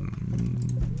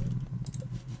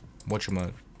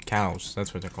cows.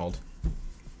 That's what they're called.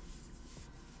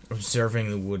 Observing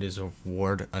the wood is a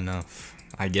reward enough,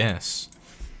 I guess.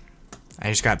 I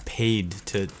just got paid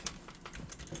to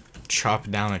chop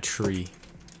down a tree.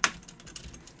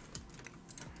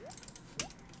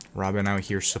 Robin out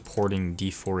here supporting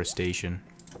deforestation.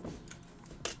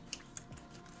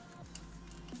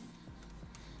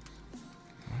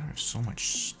 There's so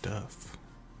much stuff.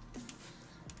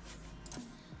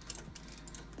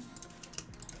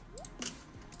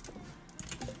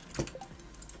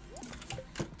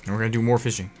 And we're gonna do more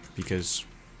fishing because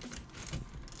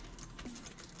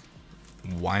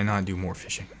why not do more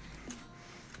fishing?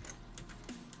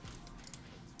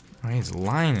 Oh, it's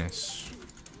Linus.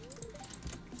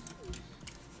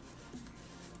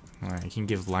 Alright, I can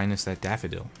give Linus that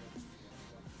daffodil.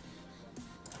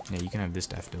 Yeah, you can have this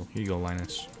daffodil. Here you go,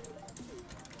 Linus.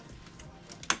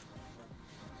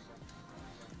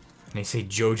 And they say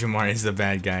Jojamar is the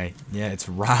bad guy. Yeah, it's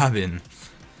Robin.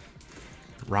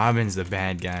 Robin's the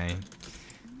bad guy.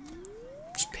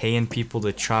 Just paying people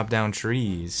to chop down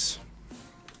trees.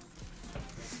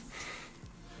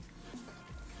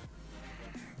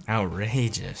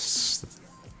 Outrageous.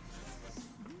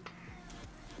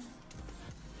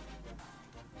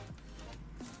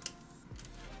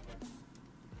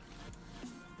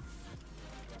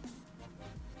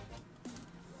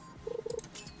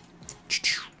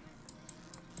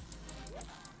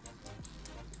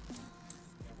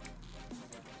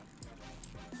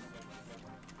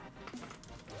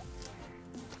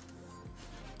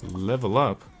 Level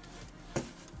up.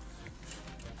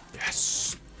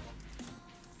 Yes.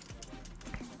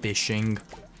 Fishing.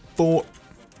 For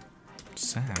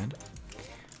sad.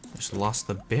 Just lost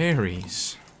the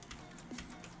berries.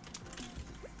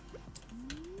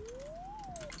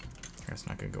 That's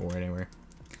not gonna go anywhere.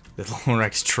 The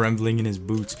Lorax trembling in his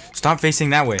boots. Stop facing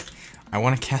that way. I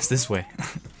want to cast this way.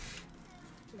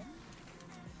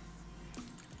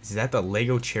 Is that the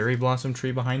Lego cherry blossom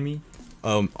tree behind me?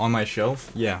 On my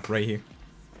shelf? Yeah, right here.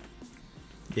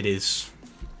 It is.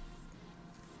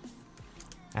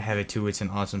 I have it too. It's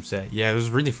an awesome set. Yeah, it was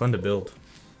really fun to build.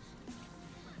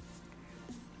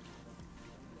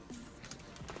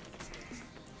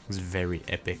 It was very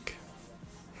epic.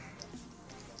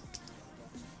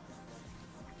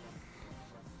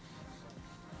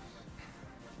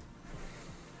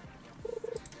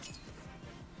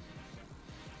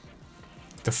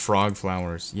 The frog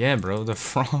flowers. Yeah, bro, the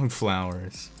frog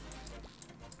flowers.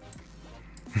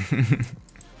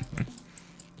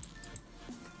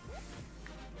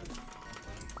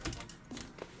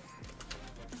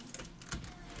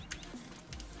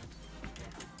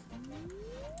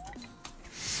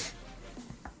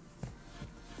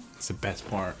 It's the best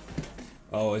part.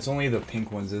 Oh, it's only the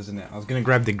pink ones, isn't it? I was gonna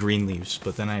grab the green leaves,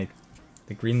 but then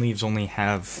the green leaves only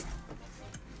have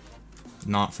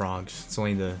not frogs. It's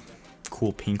only the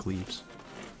cool pink leaves.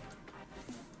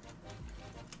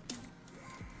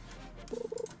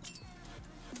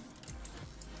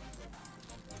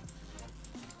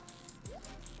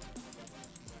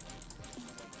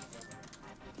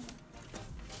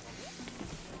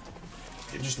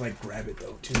 You just like grab it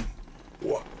though too.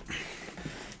 Whoa.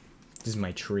 This is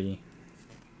my tree.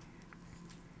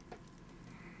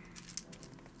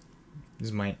 This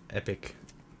is my epic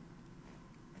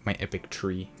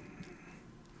tree.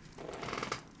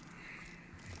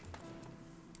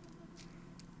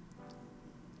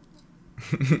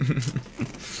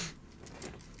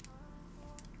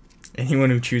 Anyone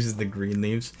who chooses the green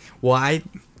leaves. Well, I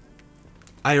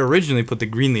originally put the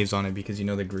green leaves on it because, you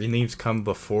know, the green leaves come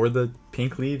before the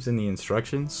pink leaves in the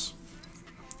instructions.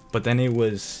 But then it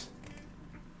was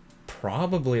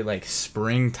probably like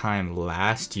springtime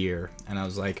last year, and I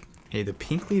was like, hey, the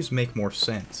pink leaves make more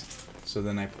sense. So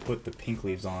then I put the pink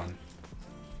leaves on,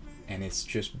 and it's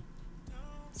just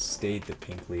stayed the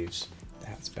pink leaves.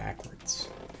 That's backwards.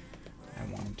 I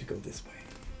want them to go this way.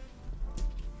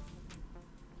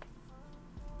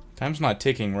 Time's not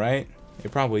ticking, right?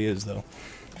 It probably is, though.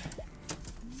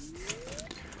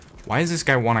 Why does this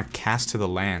guy want to cast to the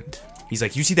land? He's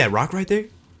like, you see that rock right there?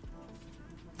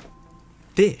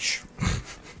 Fish.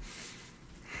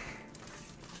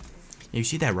 You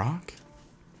see that rock?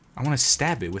 I want to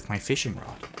stab it with my fishing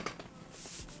rod.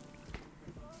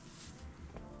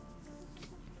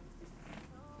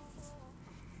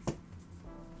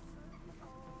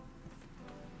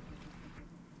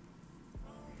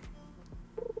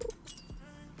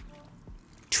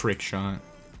 Trick shot.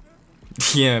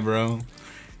 Yeah, bro.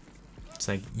 It's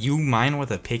like, you mine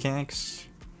with a pickaxe?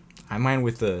 I mine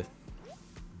with the...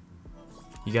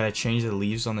 You gotta change the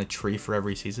leaves on the tree for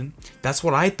every season? That's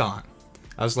what I thought.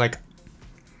 I was like,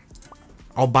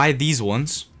 I'll buy these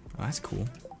ones. Oh, that's cool.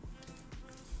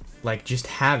 Like, just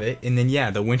have it, and then, yeah,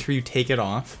 the winter you take it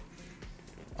off.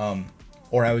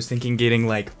 Or I was thinking getting,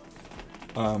 like,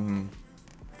 and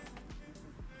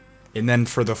then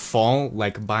for the fall,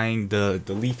 like, buying the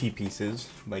leafy pieces,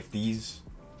 like these.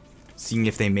 Seeing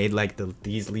if they made, like,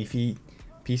 these leafy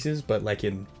pieces, but, like,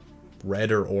 in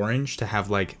red or orange to have,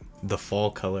 like, the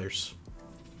fall colors.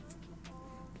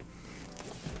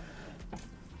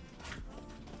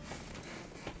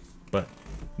 But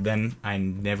then I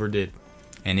never did,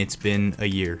 and it's been a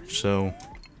year, so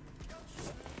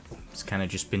it's kind of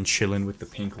just been chilling with the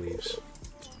pink leaves.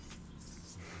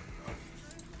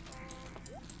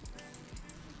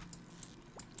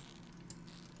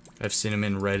 I've seen them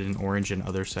in red and orange in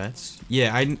other sets.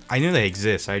 Yeah, I knew they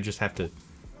exist. I just have to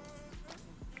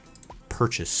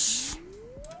purchase.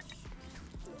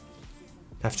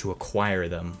 Have to acquire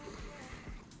them.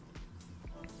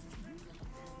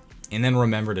 And then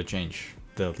remember to change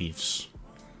the leaves.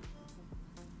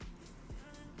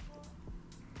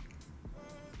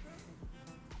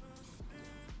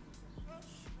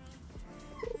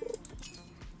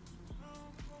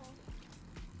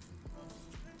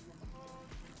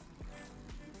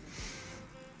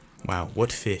 Wow,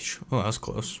 what fish? Oh, that was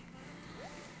close.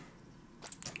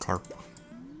 Carp.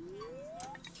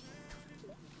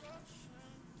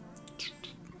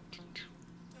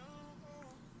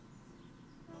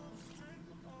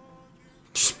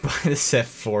 Just buy the set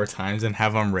 4 times and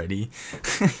have them ready.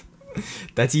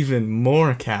 That's even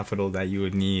more capital that you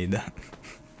would need.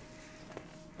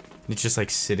 It's just like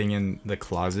sitting in the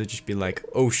closet, just be like,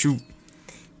 oh shoot,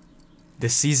 the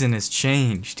season has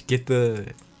changed. Get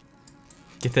the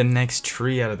next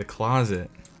tree out of the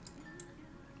closet.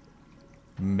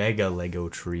 Mega Lego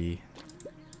tree.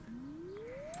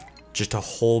 Just a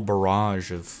whole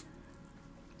barrage of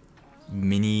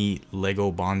mini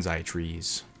Lego bonsai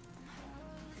trees.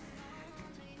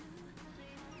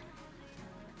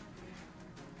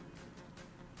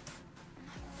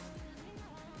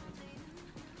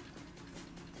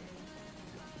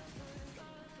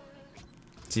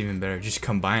 It's even better, just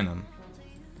combine them.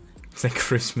 It's like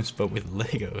Christmas, but with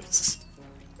Legos.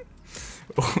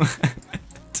 What?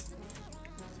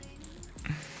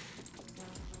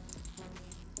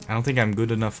 I don't think I'm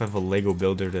good enough of a Lego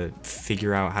builder to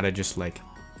figure out how to just, like,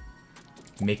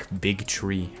 make big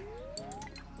tree.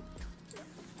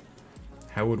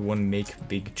 How would one make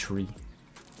big tree?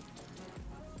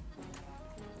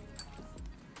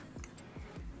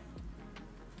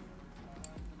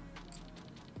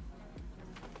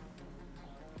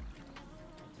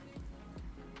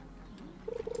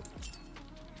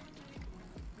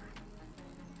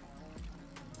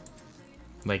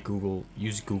 Like Google,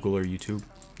 use Google or YouTube.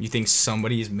 You think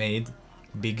somebody's made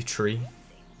big tree?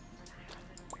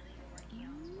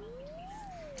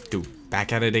 Dude,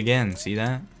 back at it again. See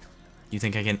that? You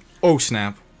think I can... Oh,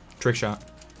 snap. Trick shot.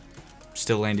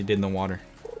 Still landed in the water.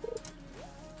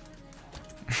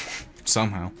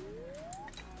 Somehow.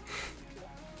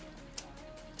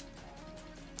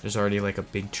 There's already like a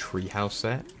big tree house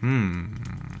set.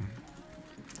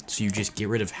 So you just get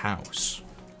rid of house.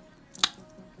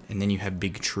 And then you have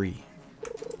big tree.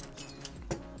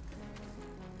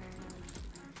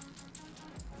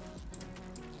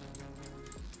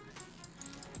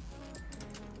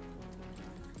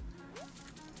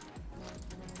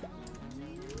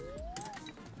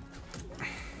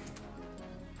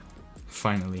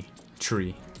 Finally,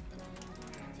 tree.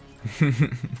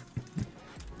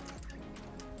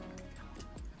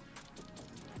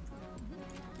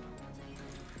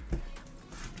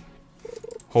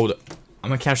 Hold up. I'm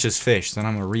gonna catch this fish, then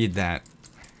I'm gonna read that.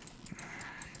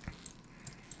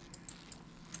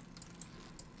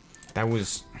 That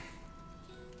was...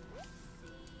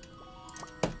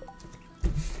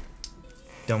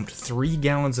 Dumped 3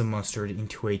 gallons of mustard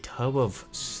into a tub of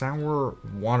sour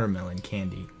watermelon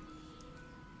candy.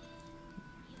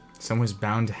 Someone's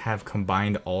bound to have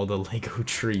combined all the Lego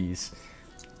trees.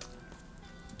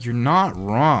 You're not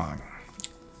wrong.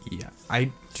 Yeah,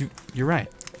 you're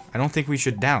right. I don't think we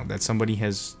should doubt that somebody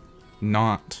has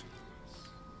not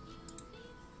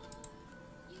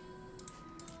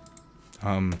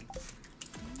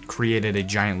created a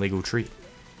giant Lego tree.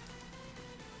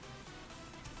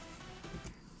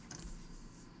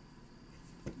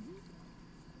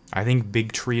 I think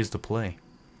big tree is the play.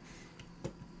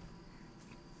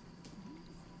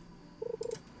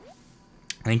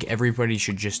 I think everybody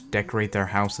should just decorate their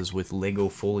houses with Lego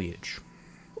foliage.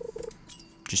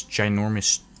 Just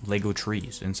ginormous Lego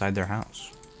trees inside their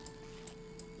house.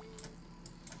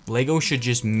 Lego should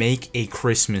just make a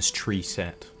Christmas tree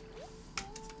set.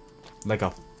 Like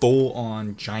a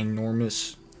full-on,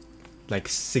 ginormous, like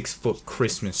 6-foot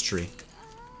Christmas tree.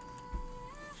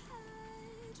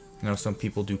 You know, some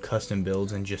people do custom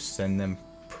builds and just send them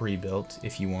pre-built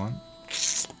if you want.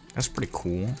 That's pretty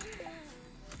cool.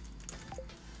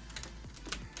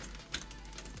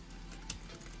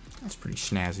 That's pretty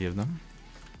snazzy of them.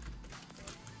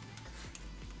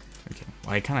 Okay,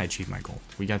 well, I kind of achieved my goal.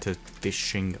 We got to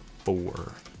fishing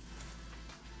 4.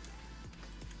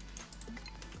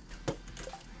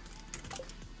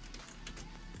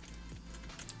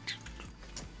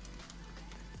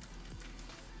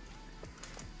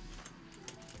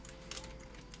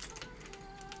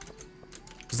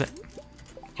 Is that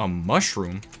a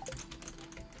mushroom?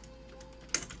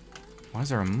 Why is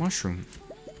there a mushroom?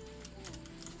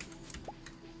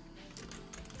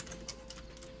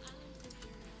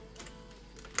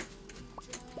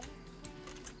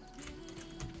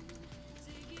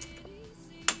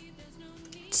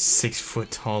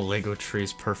 Six-foot-tall Lego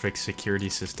tree's perfect security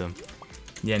system.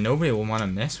 Yeah, nobody will want to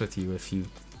mess with you if you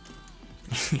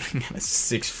got a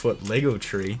 6-foot Lego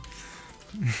tree.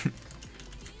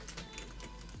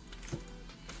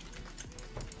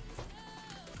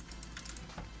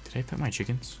 Did I pet my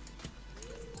chickens?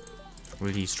 Or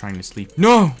he's trying to sleep?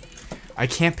 No! I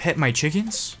can't pet my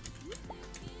chickens?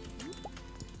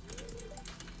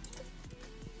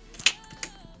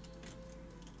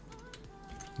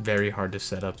 Very hard to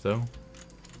set up, though.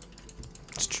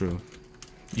 It's true.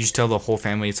 You just tell the whole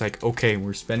family, it's like, okay,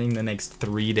 we're spending the next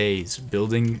 3 days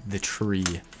building the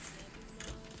tree.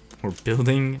 We're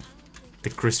building the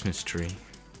Christmas tree.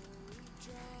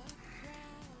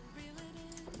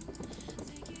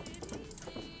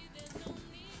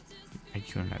 I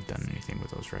couldn't have done anything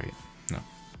with those, right? No.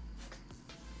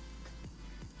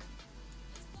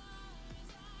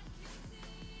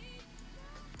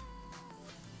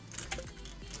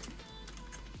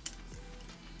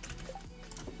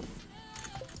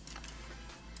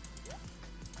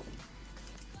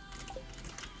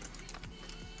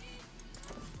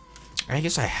 I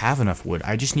guess I have enough wood.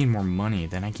 I just need more money.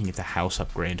 Then I can get the house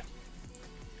upgrade.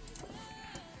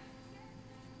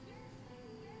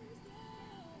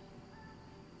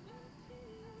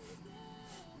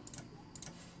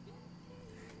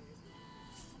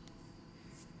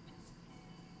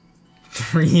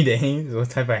 $3 days? What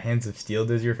type of hands of steel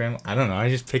does your family? I don't know. I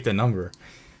just picked a number.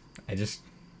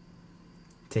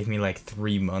 Take me like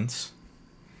 3 months.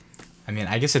 I mean,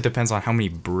 I guess it depends on how many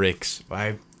bricks.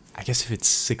 I guess if it's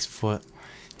 6 foot,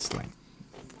 it's like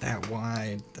that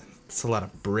wide. That's a lot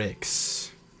of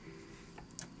bricks.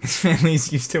 This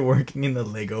family's used to working in the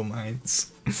Lego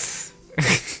mines.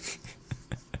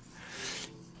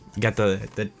 You got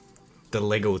the the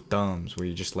Lego thumbs, where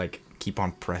you just like keep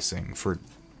on pressing for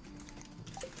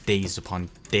days upon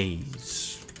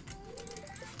days.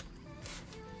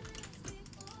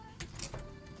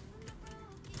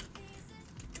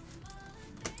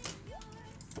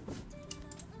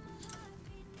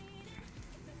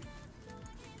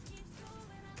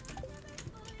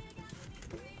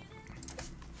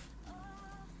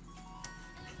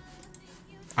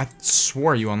 I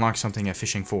swore you unlocked something at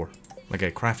Fishing 4, like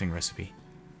a crafting recipe.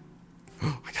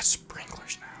 I got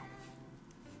sprinklers now.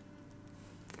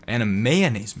 And a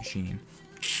mayonnaise machine.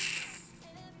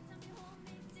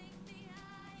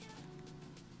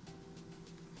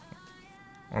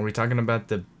 Are we talking about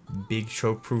the big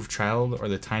choke-proof child or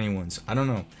the tiny ones? I don't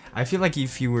know. I feel like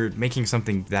if you were making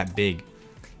something that big,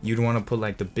 you'd want to put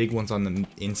like the big ones on the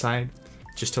inside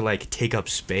just to like take up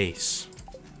space.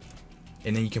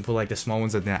 And then you can put like the small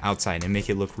ones on the outside and make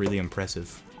it look really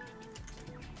impressive.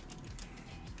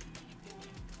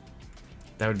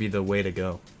 That would be the way to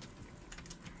go.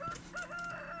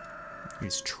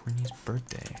 It's Trini's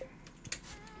birthday.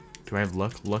 Do I have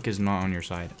luck? Luck is not on your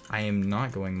side. I am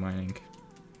not going mining.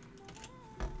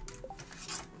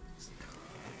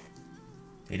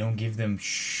 They don't give them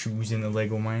shoes in the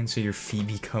Lego mine so your feet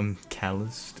become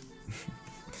calloused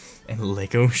and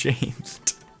Lego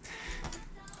shaped.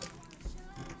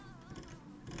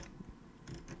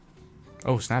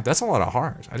 Oh snap, that's a lot of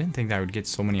hearts. I didn't think I would get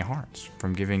so many hearts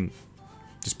from giving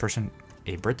this person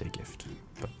a birthday gift.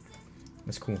 But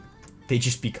that's cool. They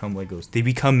just become Legos. They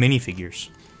become minifigures.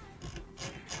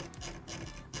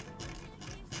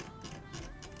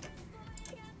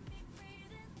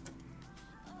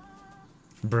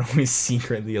 Bro is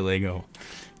secretly a Lego.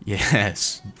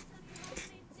 Yes.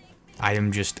 I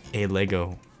am just a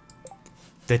Lego.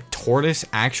 The tortoise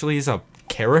actually is a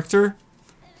character?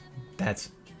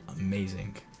 That's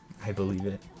amazing. I believe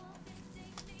it.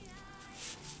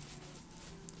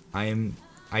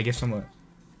 I guess I'm a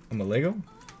Lego?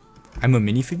 I'm a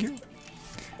minifigure?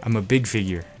 I'm a big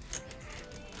figure.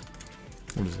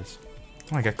 What is this?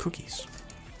 Oh, I got cookies.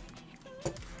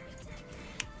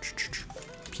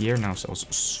 Pierre now sells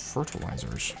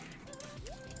fertilizers.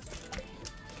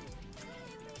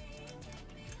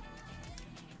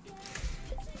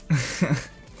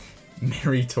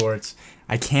 Marry torts.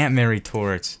 I can't marry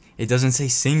torts. It doesn't say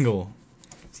single.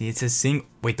 See, it says single.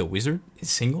 Wait, the wizard is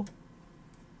single?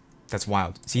 That's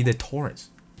wild. See, the tortoise.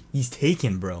 He's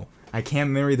taken, bro. I can't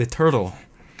marry the turtle.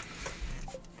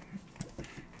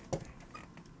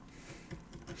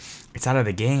 It's out of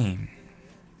the game.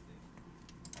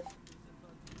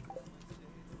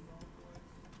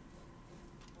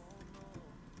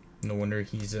 No wonder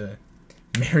he's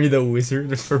marry the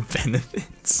wizard for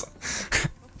benefits.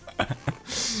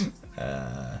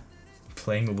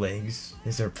 Playing legs.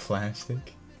 Is there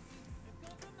plastic?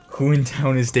 Who in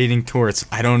town is dating torts?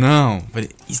 I don't know,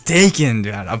 but he's taken,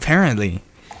 dude, apparently.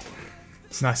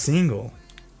 He's not single.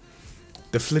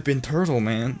 The flippin' turtle,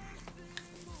 man.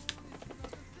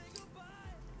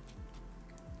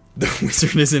 The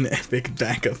wizard is an epic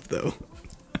backup, though.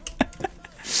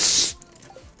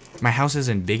 My house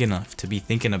isn't big enough to be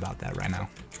thinking about that right now.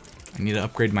 I need to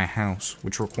upgrade my house,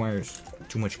 which requires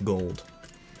too much gold.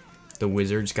 The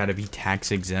wizard's gotta be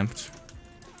tax exempt.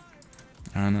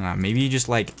 I don't know, maybe he just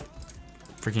like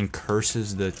freaking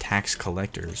curses the tax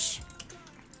collectors.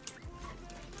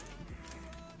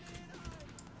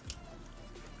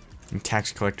 And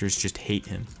tax collectors just hate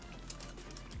him.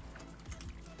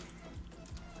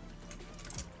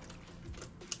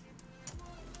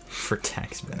 For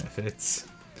tax benefits.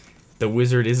 The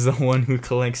wizard is the one who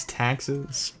collects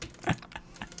taxes.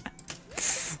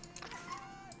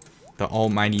 The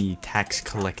almighty tax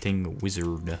collecting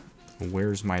wizard.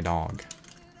 Where's my dog?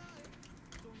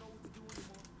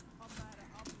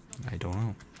 I don't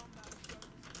know.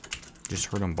 Just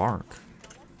heard him bark.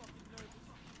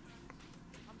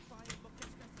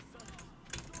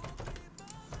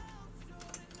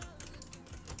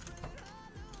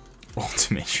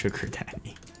 Ultimate sugar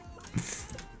daddy.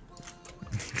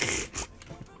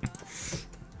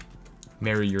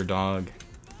 Marry your dog.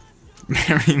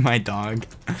 Marry my dog.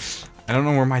 I don't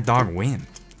know where my dog went.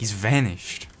 He's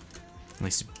vanished. At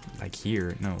least, like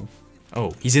here. No.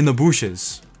 Oh, he's in the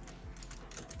bushes.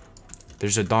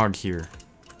 There's a dog here.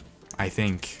 I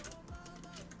think.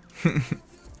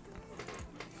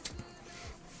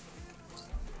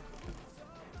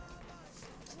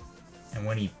 And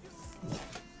when he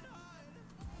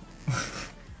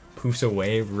poofs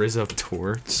away, riz up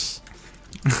torts.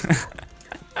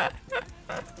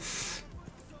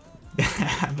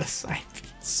 Have a side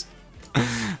piece.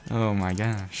 Oh my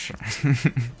gosh.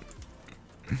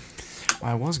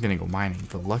 I was gonna go mining,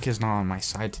 but luck is not on my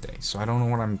side today, so I don't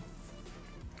know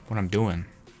what I'm doing.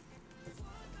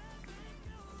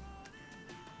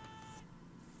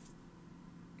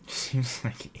 Seems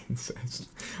like incest.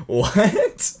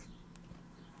 What?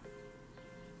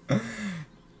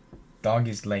 Dog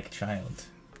is like child.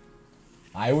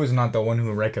 I was not the one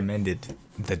who recommended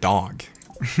the dog.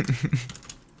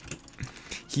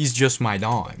 He's just my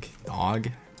dog. Dog.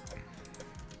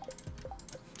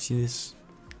 See this?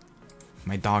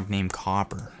 My dog named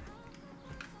Copper.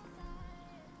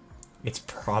 It's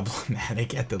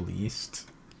problematic at the least.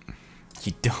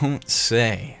 You don't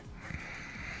say.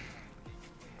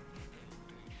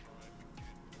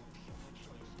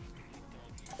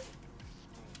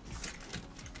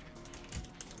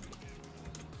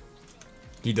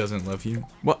 He doesn't love you?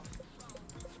 What?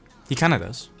 He kind of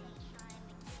does.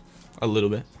 A little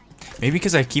bit. Maybe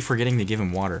because I keep forgetting to give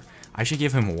him water. I should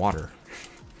give him water.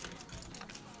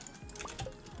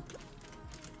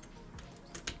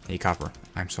 Hey, Copper.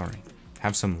 I'm sorry.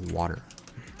 Have some water.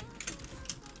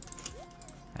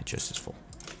 That just is full.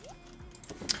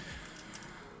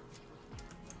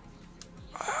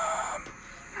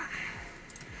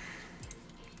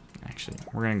 Actually,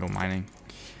 we're gonna go mining.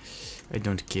 I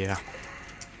don't care.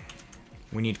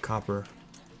 We need copper.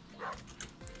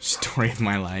 Story of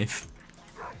my life.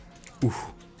 Ooh.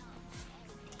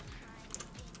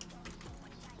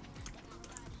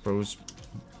 Bro's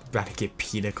about to get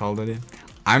PETA called at him.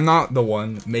 I'm not the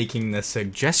one making the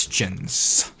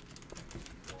suggestions.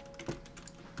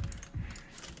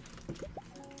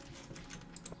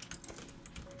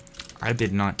 I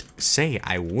did not say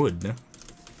I would.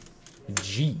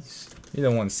 Jeez.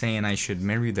 You're the one saying I should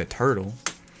marry the turtle.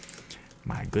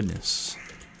 My goodness.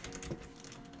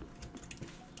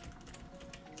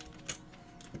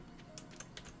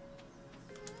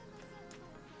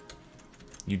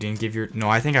 You didn't give your... No,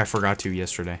 I think I forgot to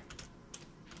yesterday.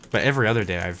 But every other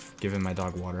day I've given my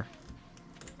dog water.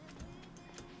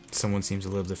 Someone seems a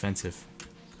little defensive.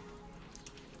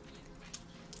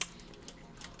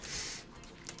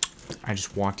 I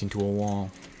just walked into a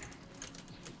wall.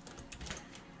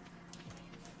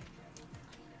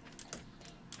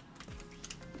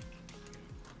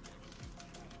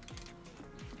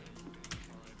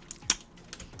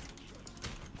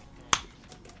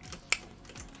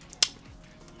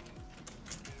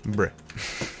 Bruh.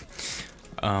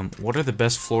 What are the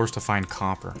best floors to find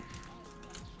copper?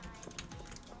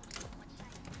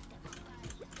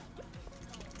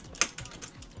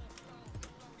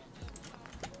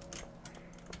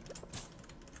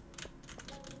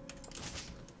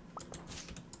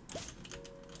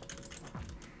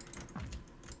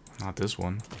 Not this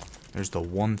one. There's the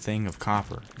one thing of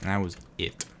copper, and that was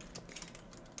it.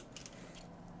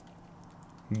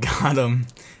 Got him.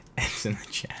 F's in the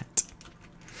chat.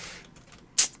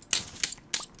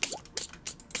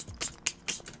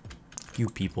 You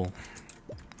people.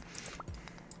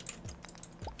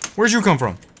 Where'd you come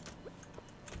from?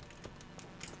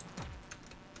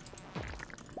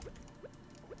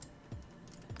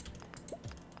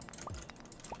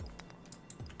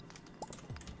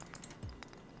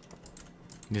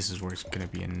 This is where it's gonna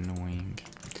be annoying.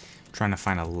 Trying to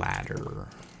find a ladder.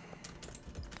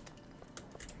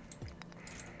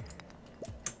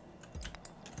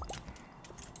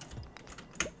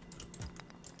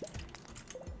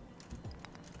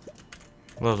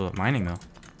 Level up mining though.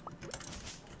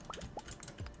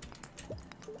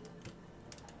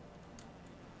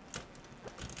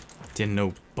 Didn't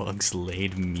know bugs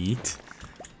laid meat.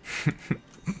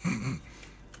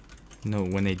 No,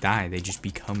 when they die, they just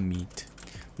become meat.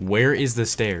 Where is the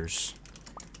stairs?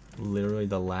 Literally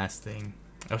the last thing.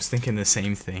 I was thinking the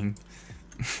same thing.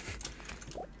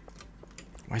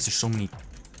 Why is there so many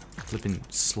flippin'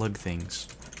 slug things?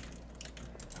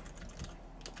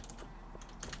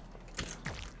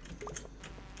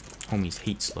 Homies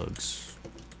hate slugs.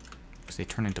 Because they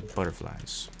turn into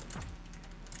butterflies.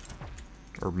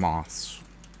 Or moths.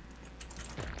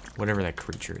 Whatever that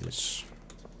creature is.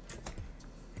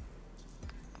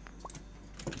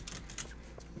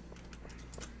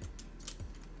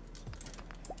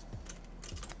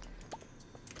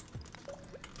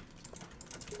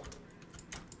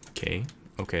 Okay,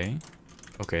 okay,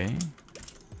 okay.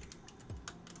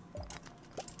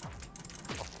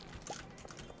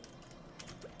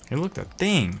 Hey, look, that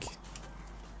thing.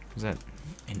 Is that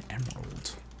an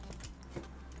emerald?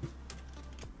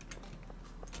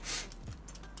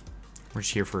 We're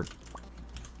just here for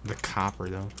the copper,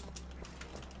 though.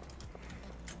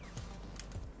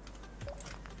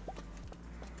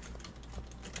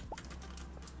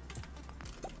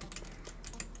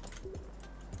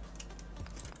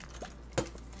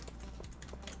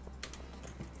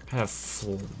 a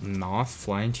moth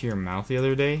fly into your mouth the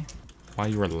other day while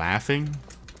you were laughing?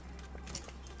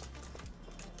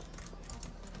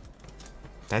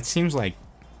 That seems like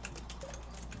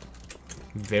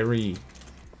very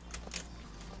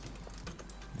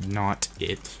not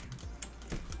it.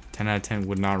 10 out of 10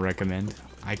 would not recommend.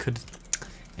 I could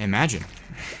imagine.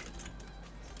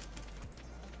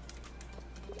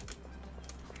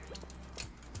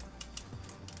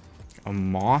 A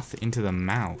moth into the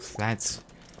mouth. That's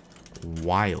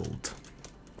wild.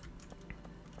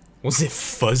 Was it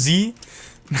fuzzy?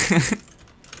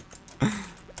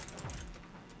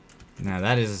 Now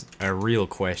that is a real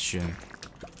question.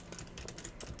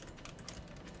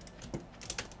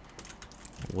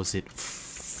 Was it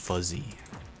fuzzy?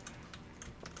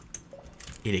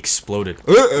 It exploded.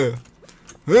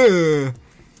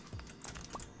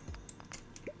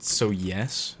 So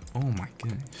yes. Oh my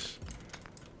goodness.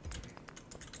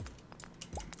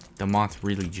 The moth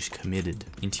really just committed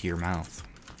into your mouth.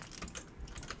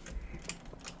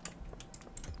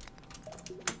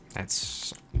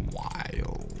 That's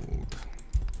wild.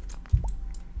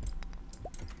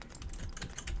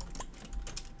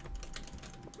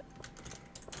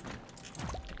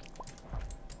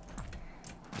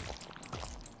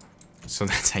 So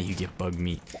that's how you get bug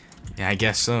meat. Yeah, I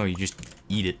guess so. You just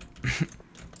eat it.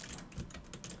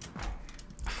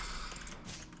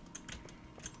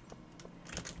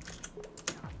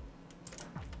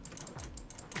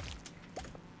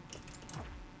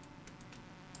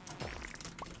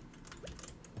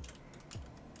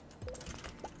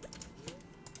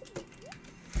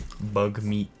 Bug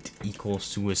meat equals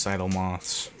suicidal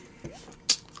moths.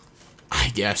 I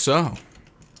guess so.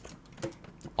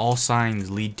 All signs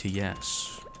lead to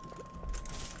yes.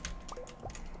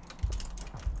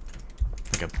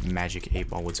 Like a magic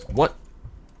 8-ball would. What?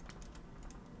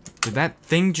 Did that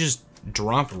thing just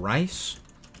drop rice?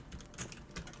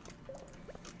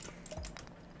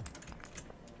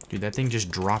 Dude, that thing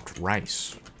just dropped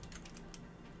rice.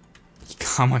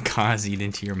 Kamikaze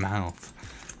into your mouth.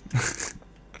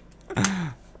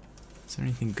 Is there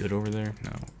anything good over there?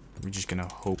 No. We're just gonna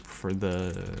hope for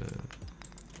the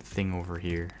thing over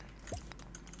here.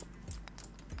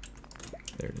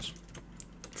 There it is.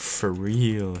 For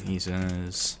real, he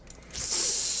says.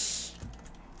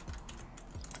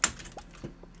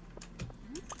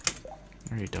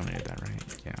 I already donated that,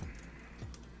 right? Yeah.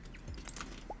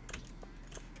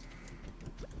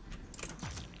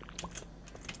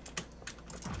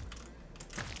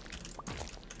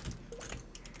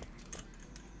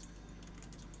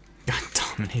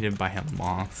 Dominated by a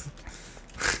moth.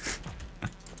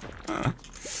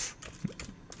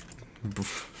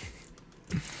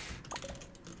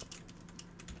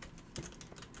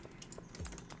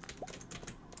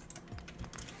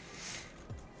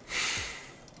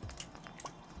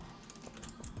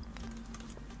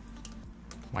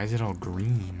 Why is it all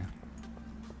green?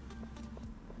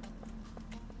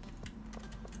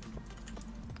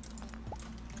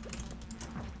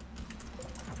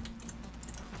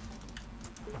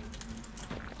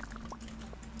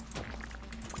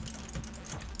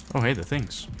 Oh, hey, the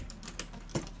things.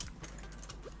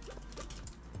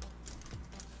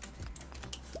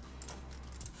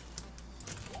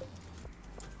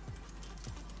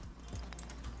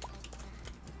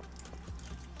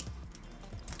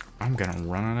 I'm gonna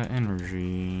run out of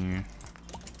energy.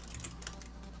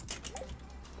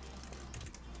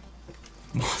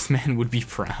 Mothman would be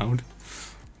proud.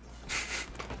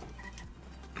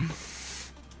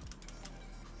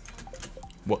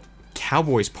 What?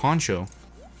 Cowboy's poncho?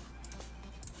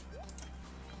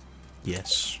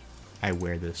 Yes, I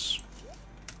wear this.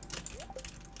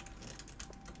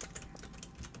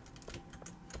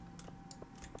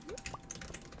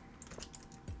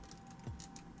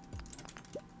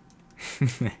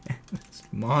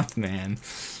 Mothman.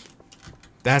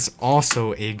 That's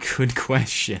also a good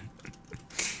question.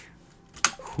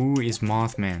 Who is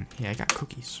Mothman? Yeah, I got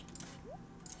cookies.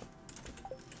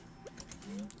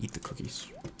 Eat the cookies.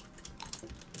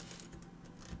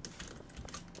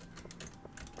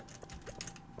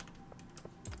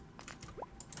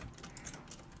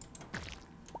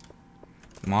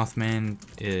 Mothman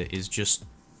is just...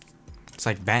 It's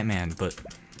like Batman, but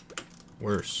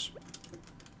worse.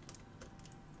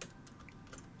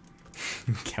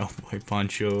 Cowboy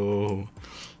poncho.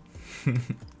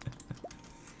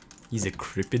 He's a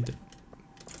cryptid.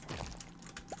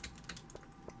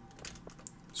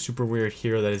 Super weird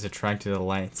hero that is attracted to the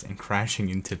lights and crashing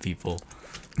into people.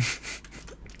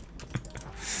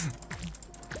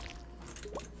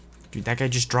 Dude, that guy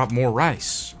just dropped more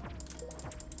rice.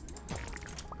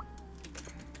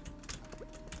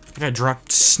 That guy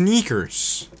dropped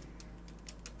sneakers.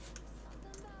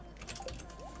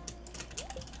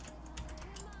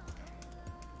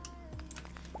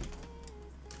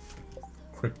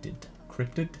 Cryptid.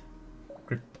 Cryptid?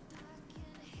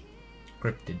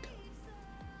 Cryptid.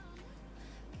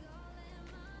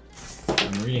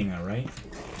 I'm reading that, right?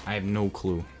 I have no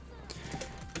clue.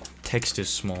 Text is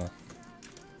small.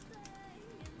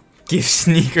 Give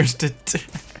sneakers to...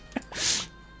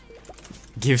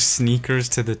 Give sneakers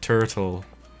to the turtle.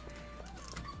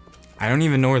 I don't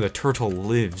even know where the turtle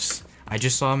lives. I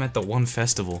just saw him at the one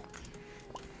festival.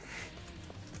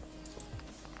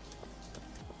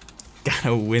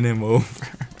 Gotta win him over.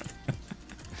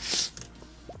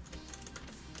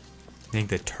 Think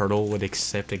the turtle would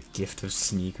accept a gift of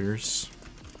sneakers?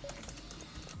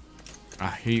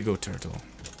 Ah, here you go, turtle.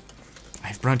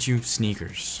 I've brought you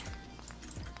sneakers.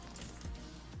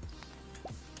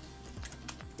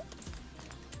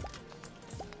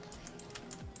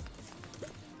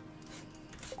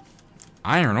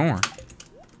 Iron ore.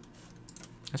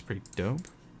 That's pretty dope.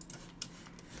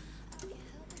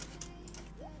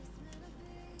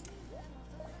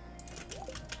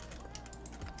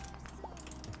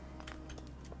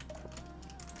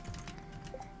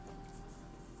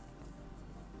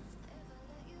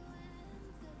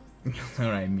 You know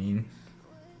what I mean?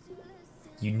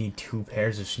 You need 2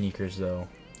 pairs of sneakers, though.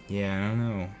 Yeah, I don't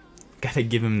know. Gotta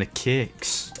give him the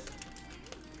kicks.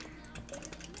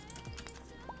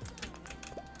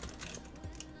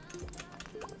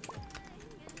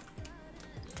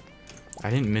 I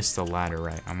didn't miss the ladder,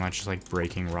 right? I'm not just like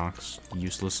breaking rocks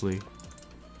uselessly.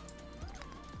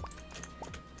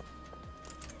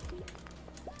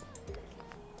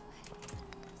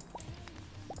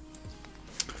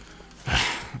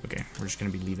 Okay, we're just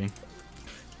gonna be leaving.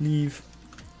 Leave.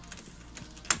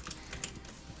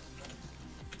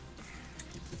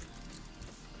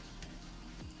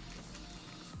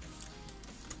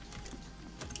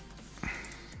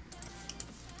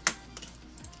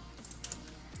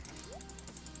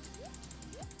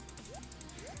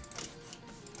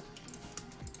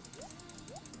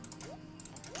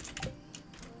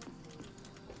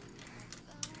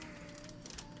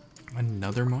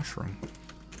 Another mushroom.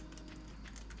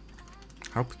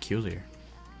 How peculiar.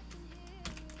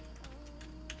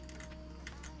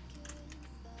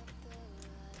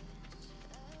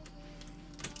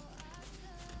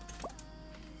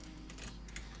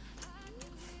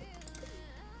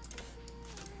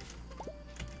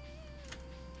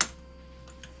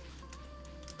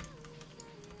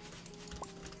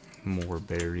 More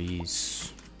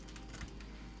berries.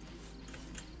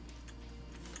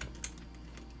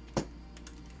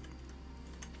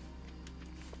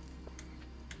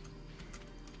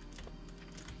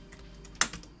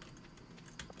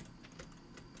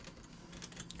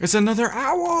 It's another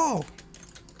owl!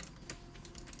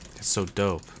 That's so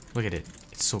dope. Look at it.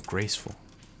 It's so graceful.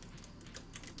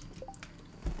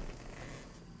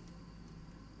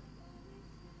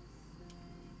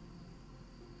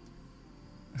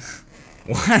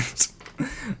 What?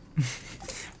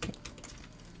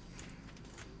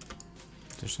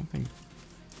 There's something...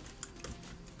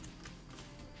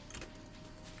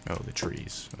 Oh, the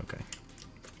trees. Okay.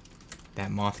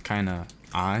 That moth kinda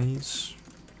eyes...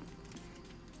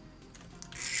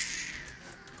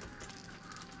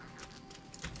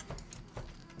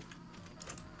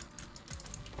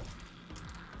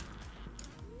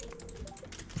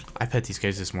 I pet these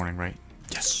guys this morning, right?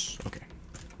 Yes. Okay.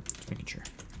 Just making sure.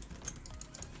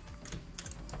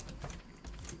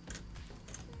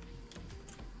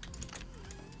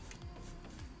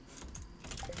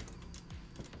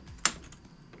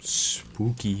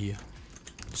 Spooky.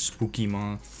 Spooky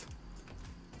moth.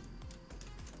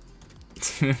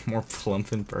 More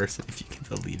plump in person, if you can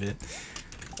believe it.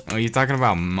 Oh, you're talking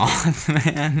about moth,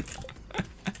 man?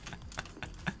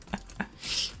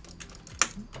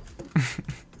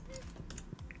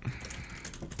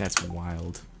 That's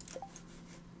wild.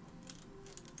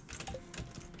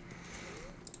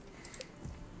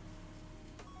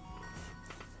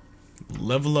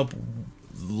 Level up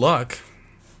luck.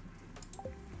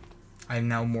 I'm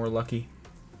now more lucky.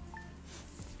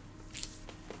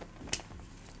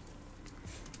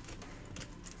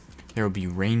 There will be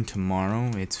rain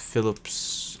tomorrow. It's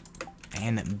Philip's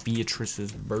and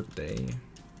Beatrice's birthday.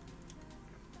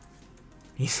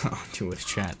 He's on to his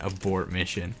chat. Abort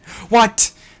mission.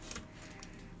 What?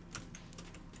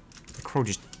 The crow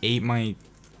just ate my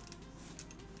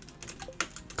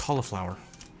cauliflower.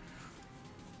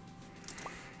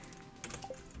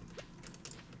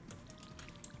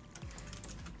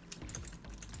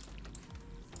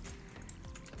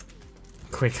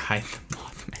 Quick, hide the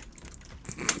Mothman.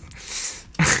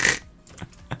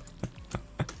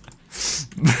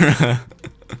 Bruh.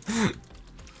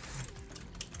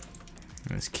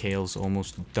 This kale's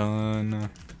almost done.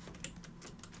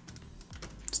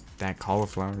 That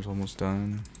cauliflower's almost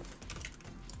done.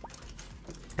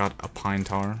 Got a pine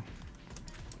tar.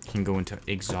 Can go into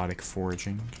exotic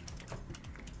foraging.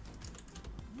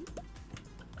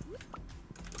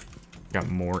 Got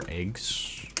more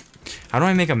eggs. How do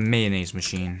I make a mayonnaise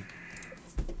machine?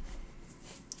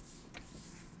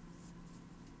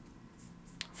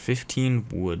 15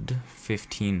 wood,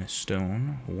 15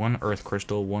 stone, 1 earth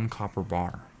crystal, 1 copper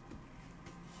bar.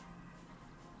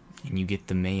 And you get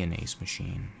the mayonnaise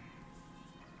machine.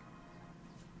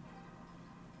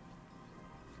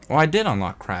 Oh, I did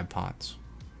unlock crab pots.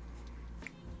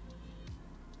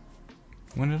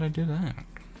 When did I do that?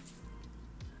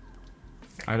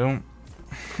 I don't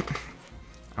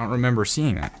remember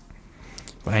seeing that.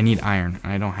 But I need iron,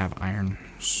 and I don't have iron.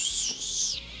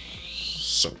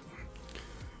 So.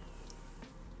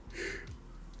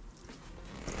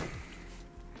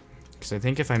 Because I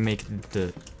think if I make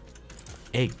the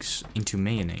eggs into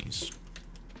mayonnaise,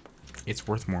 it's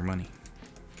worth more money.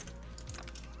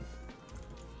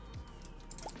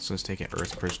 So let's take an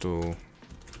earth crystal,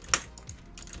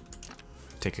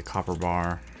 take a copper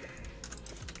bar,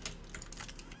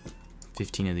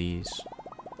 15 of these,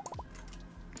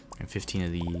 and 15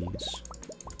 of these.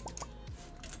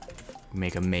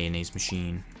 Make a mayonnaise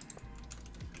machine.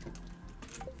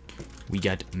 We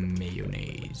got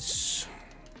mayonnaise.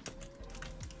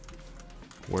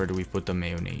 Where do we put the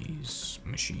mayonnaise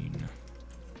machine?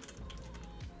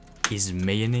 Is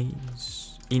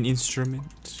mayonnaise an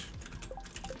instrument?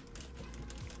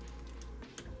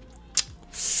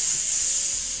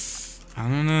 I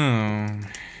don't know.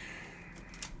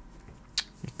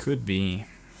 It could be.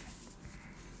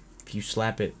 If you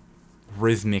slap it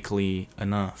rhythmically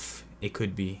enough, it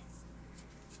could be.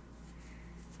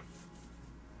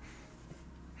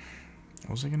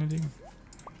 What was I gonna do?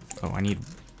 Oh, I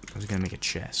was gonna make a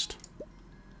chest.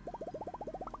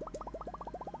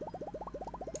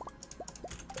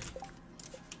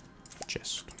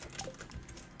 Chest.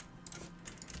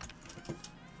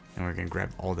 And we're gonna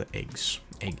grab all the eggs.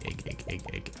 Egg.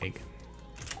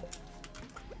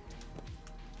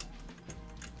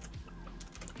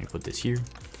 And put this here.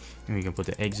 And we can put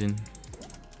the eggs in.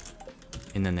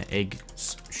 And then the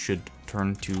eggs should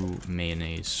turn to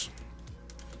mayonnaise.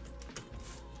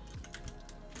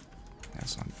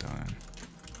 That's not done.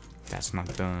 That's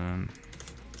not done.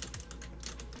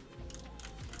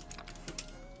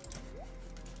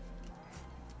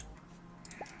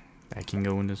 That can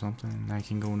go into something. That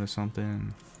can go into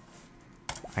something.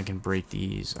 I can break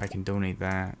these. I can donate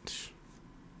that.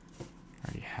 I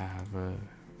already have a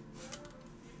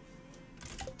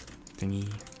thingy.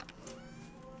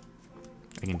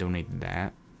 I can donate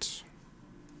that.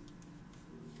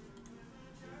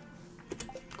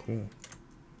 Cool.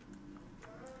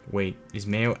 Wait, is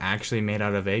mayo actually made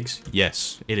out of eggs?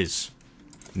 Yes, it is.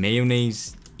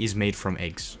 Mayonnaise is made from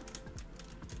eggs.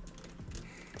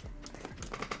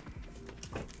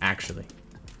 Actually.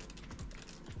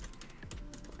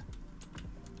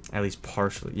 At least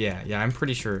partially. Yeah, I'm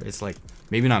pretty sure it's like,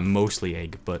 maybe not mostly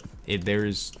egg, but it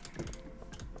is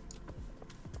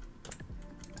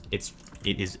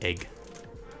egg.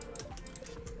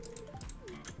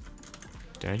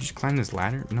 Did I just climb this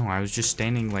ladder? No, I was just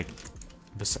standing like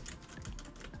beside.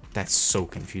 That's so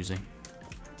confusing.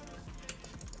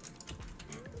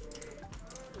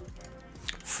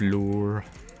 Floor.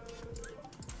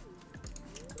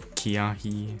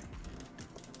 Kiahi.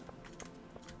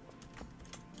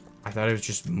 I thought it was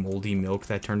just moldy milk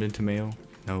that turned into mayo.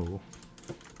 No.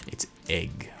 It's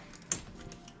egg.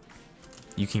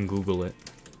 You can Google it.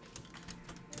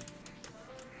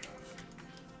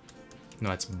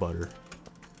 No, it's butter.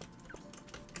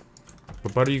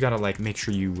 But butter, you gotta like make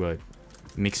sure you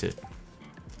mix it.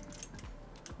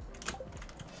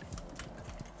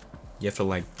 You have to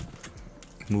like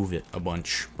move it a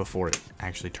bunch before it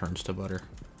actually turns to butter.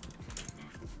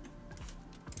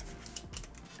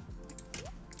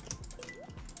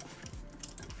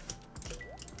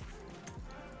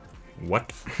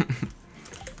 What?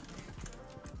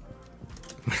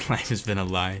 My life has been a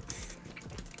lie.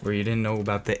 Where you didn't know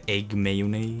about the egg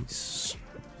mayonnaise.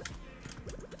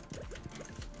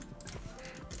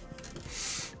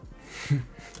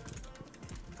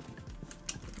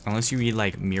 Unless you eat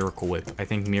like Miracle Whip. I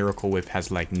think Miracle Whip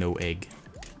has like no egg.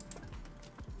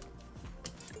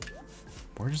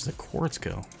 Where does the quartz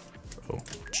go? Oh,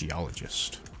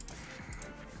 geologist.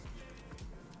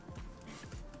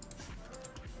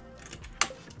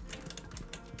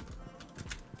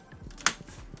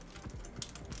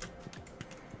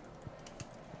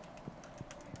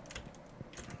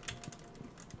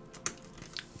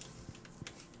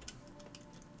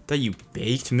 That you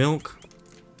baked milk?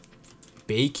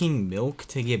 baking milk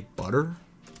to get butter?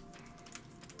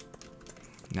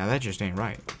 Now that just ain't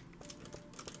right.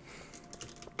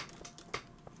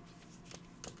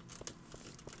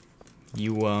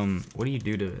 You, what do you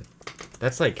do to it?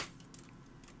 That's like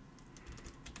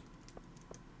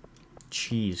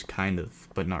cheese, kind of,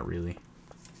 but not really.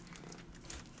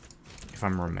 If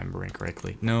I'm remembering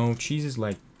correctly. No, cheese is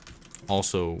like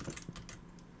also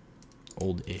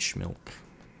old-ish milk.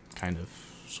 Kind of,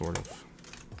 sort of.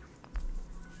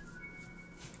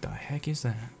 The heck is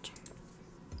that?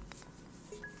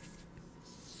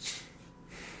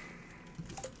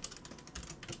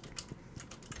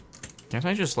 Can't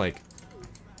I just like...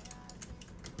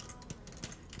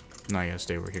 No, I gotta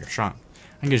stay over here. Sean,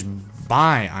 I can just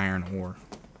buy iron ore.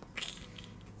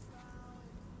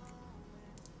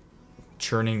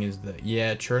 Churning is the...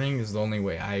 Yeah, churning is the only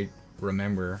way I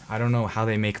remember. I don't know how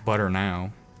they make butter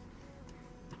now.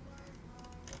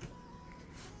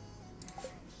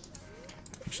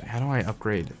 Actually, how do I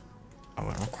upgrade? Oh,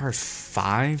 it requires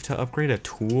 5 to upgrade a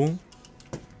tool?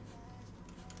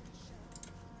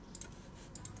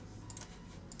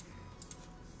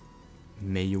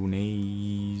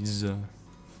 Mayonnaise. Okay,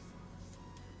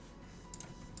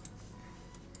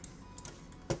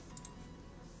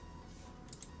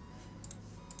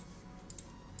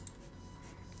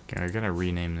 I gotta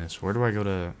rename this. Where do I go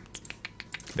to...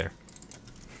 There.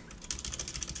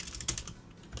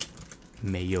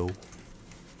 Mayo.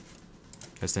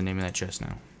 That's the name of that chest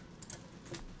now.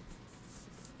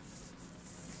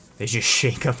 They just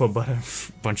shake up a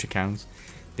bunch of cows.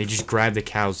 They just grab the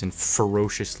cows and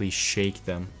ferociously shake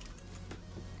them.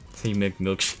 So you make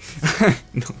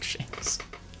milkshakes.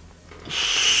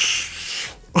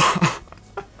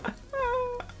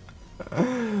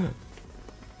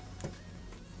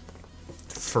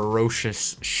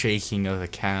 Ferocious shaking of the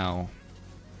cow.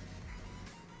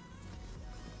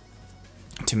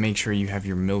 To make sure you have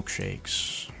your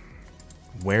milkshakes.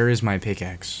 Where is my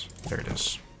pickaxe? There it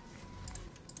is.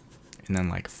 And then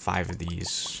like 5 of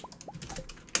these.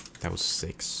 That was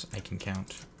 6. I can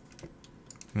count.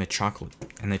 And the chocolate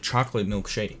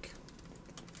milkshake.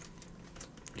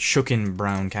 Shooken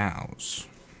brown cows.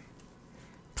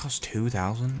 Cost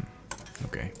 2,000?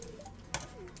 Okay.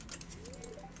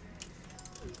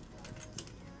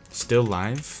 Still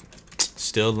live?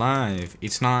 Still live.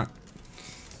 It's not.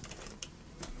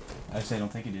 I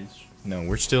don't think it is. No,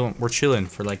 we're chilling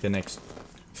for like the next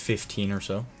 15 or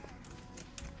so.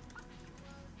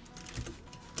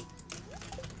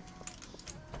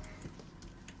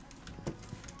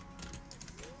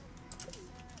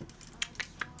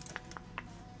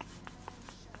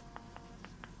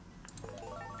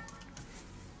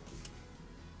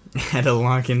 Had to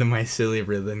lock into my silly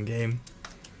rhythm game.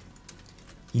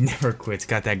 He never quits.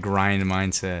 Got that grind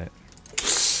mindset.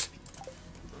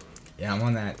 Yeah, I'm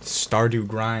on that Stardew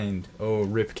grind. Oh,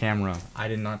 rip camera. I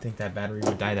did not think that battery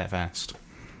would die that fast.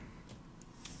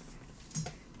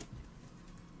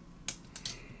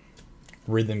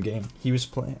 Rhythm game. He was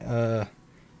playing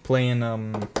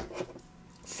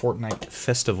Fortnite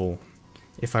Festival,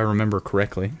 if I remember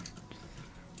correctly.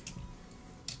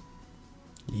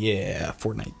 Yeah,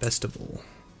 Fortnite Festival.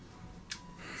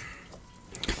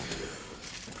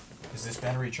 Is this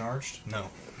battery charged? No.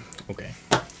 Okay.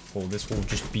 Well, this will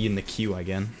just be in the queue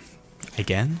again.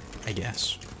 Again? I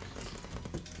guess.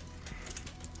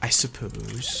 I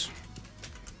suppose.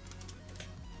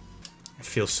 I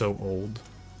feel so old.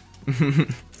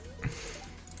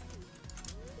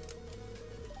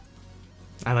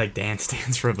 I like Dance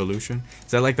Dance Revolution.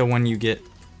 Is that like the one you get?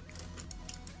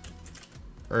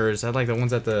 Or is that like the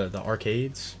ones at the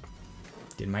arcades?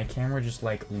 Did my camera just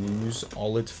like lose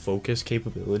all its focus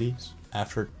capabilities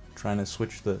after trying to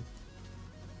switch the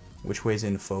which way's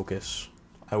in focus?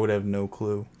 I would have no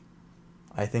clue.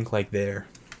 I think like there.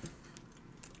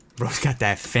 Bro's got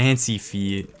that fancy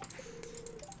feet.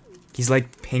 He's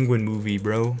like Penguin movie,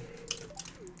 bro.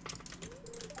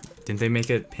 Didn't they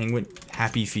make a penguin?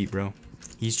 Happy Feet, bro.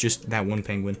 He's just that one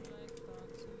penguin.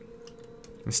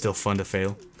 It's still fun to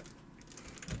fail.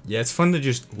 Yeah, it's fun to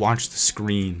just watch the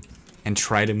screen and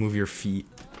try to move your feet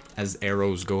as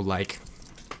arrows go like...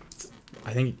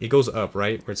 I think it goes up,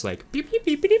 right? Where it's like... Beep, beep,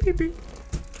 beep, beep, beep, beep.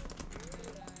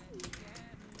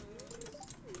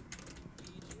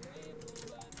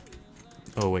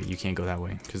 Oh, wait, you can't go that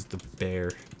way because the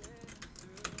bear...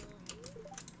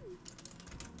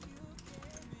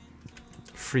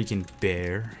 Freaking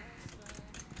bear.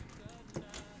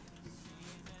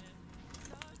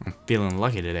 I'm feeling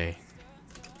lucky today.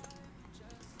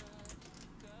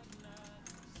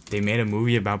 They made a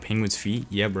movie about penguins' feet?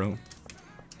 Yeah, bro.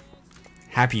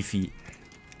 Happy Feet.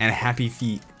 And Happy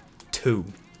Feet 2.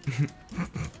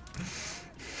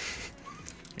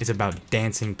 It's about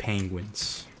dancing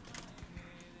penguins.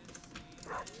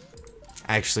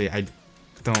 Actually, I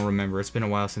don't remember. It's been a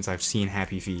while since I've seen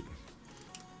Happy Feet.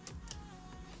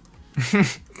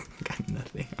 Got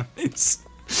nothing on this.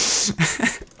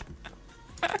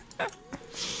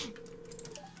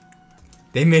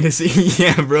 They made us.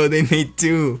 Yeah, bro, they made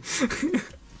 2.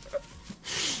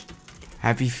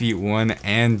 Happy Feet 1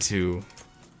 and 2.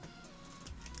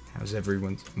 How's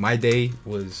everyone's? My day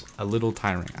was a little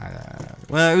tiring.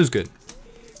 Well, it was good.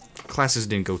 Classes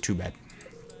didn't go too bad.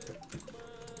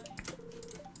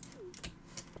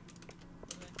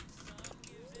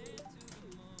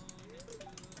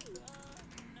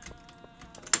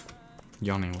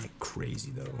 Yawning like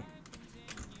crazy though.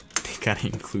 They gotta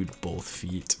include both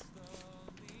feet.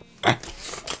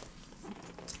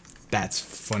 That's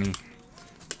funny.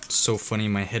 So funny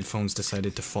my headphones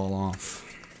decided to fall off.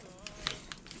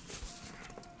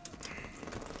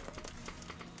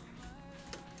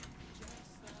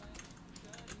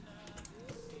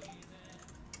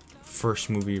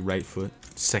 First movie, right foot.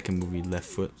 Second movie, left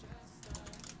foot.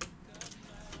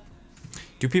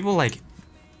 Do people like...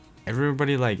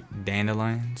 Everybody like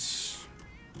dandelions?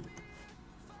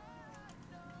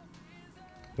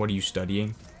 What are you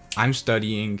studying? I'm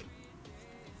studying...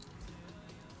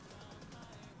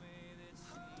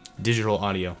 digital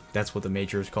audio. That's what the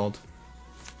major is called.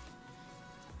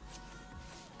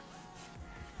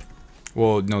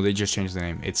 Well, no, they just changed the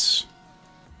name. It's...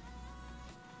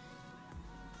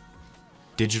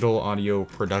 digital audio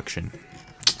production.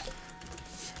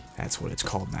 That's what it's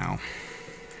called now.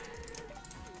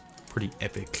 Pretty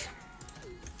epic.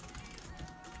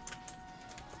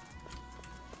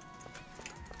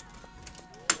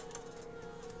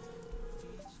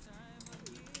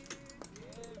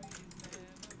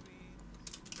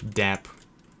 DAP.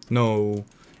 No.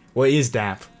 Well, it is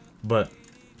DAP, but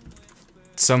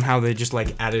somehow they just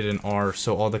like added an R,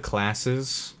 so all the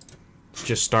classes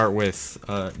just start with,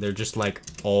 they're just like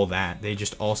all that. They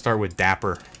just all start with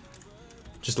Dapper.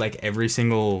 Just like every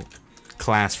single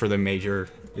class for the major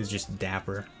is just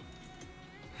Dapper.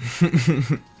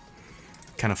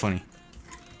 Kind of funny.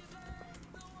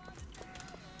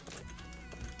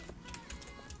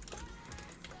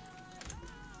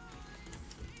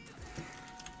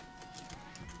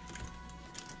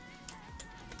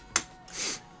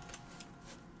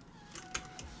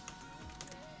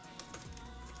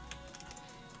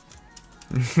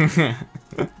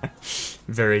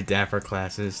 Very dapper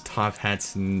classes. Top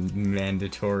hats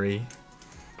mandatory.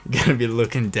 Gotta be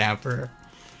looking dapper.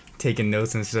 Taking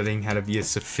notes and studying how to be a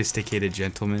sophisticated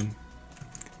gentleman.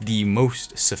 The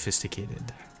most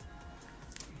sophisticated.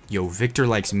 Yo, Victor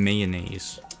likes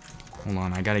mayonnaise. Hold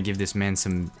on, I gotta give this man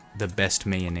the best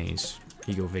mayonnaise.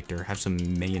 Here you go, Victor. Have some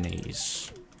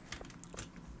mayonnaise.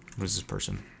 What is this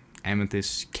person?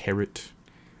 Amethyst, carrot,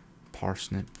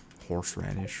 parsnip,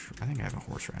 horseradish. I think I have a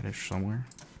horseradish somewhere.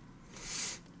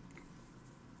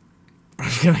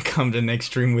 I'm gonna come to next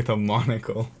stream with a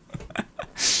monocle.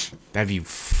 That'd be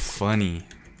funny.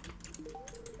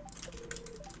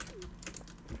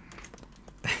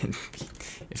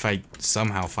 If I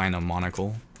somehow find a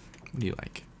monocle. What do you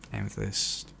like?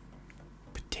 Amethyst,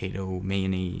 potato,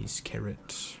 mayonnaise,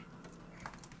 carrot.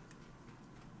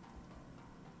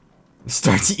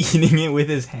 Starts eating it with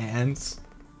his hands.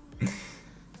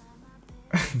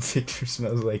 Victor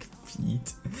smells like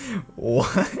feet.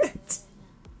 What?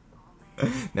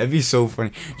 That'd be so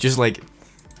funny. Just like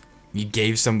you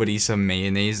gave somebody some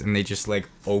mayonnaise and they just like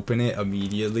open it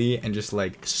immediately and just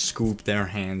like scoop their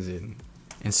hands in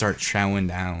and start chowing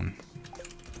down.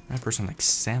 That person likes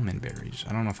salmon berries.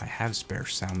 I don't know if I have spare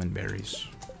salmon berries.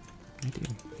 I do.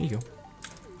 Here you go.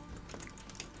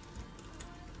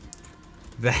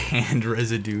 The hand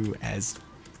residue as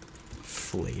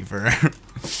flavor.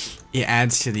 It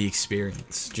adds to the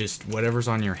experience. Just whatever's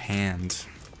on your hand.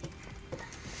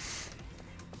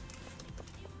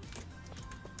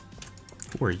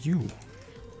 Who are you?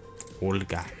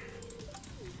 Olga.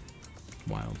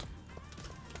 Wild.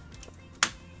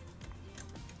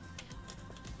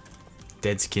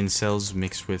 Dead skin cells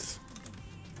mixed with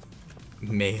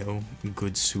mayo.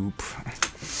 Good soup.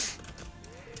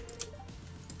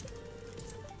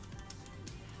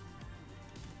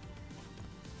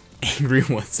 Angry,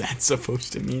 what's that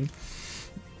supposed to mean?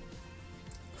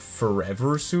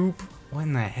 Forever soup? What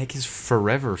in the heck is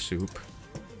forever soup?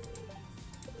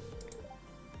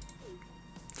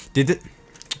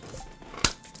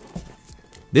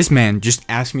 This man just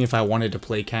asked me if I wanted to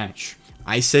play catch.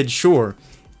 I said sure,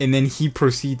 and then he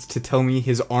proceeds to tell me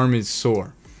his arm is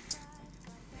sore.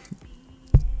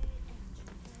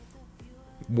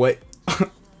 What?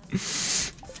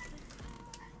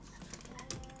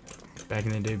 Back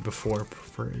in the day before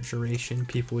refrigeration,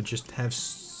 people would just have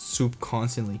soup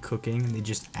constantly cooking and they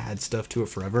just add stuff to it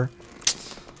forever.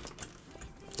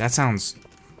 That sounds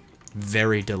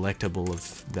very delectable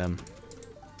of them.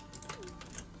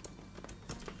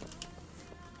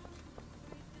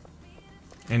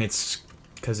 And it's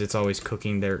because it's always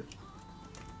cooking. There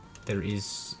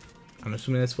is, I'm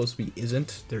assuming that's supposed to be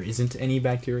there isn't any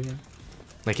bacteria.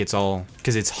 Like it's all,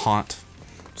 because it's hot,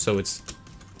 so it's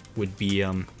would be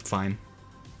fine.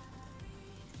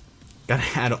 Gotta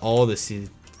add all the seeds.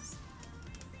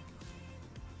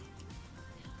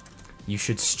 You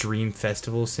should stream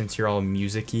festivals since you're all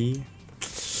music-y.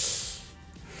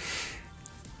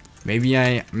 Maybe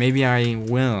I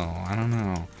will. I don't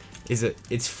know.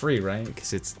 It's free, right?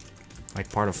 Because it's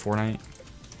like part of Fortnite.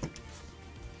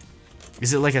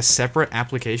 Is it like a separate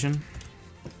application?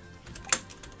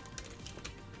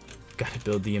 Gotta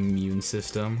build the immune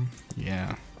system.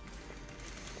 Yeah.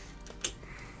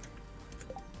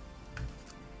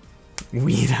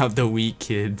 Weed out the weak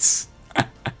kids.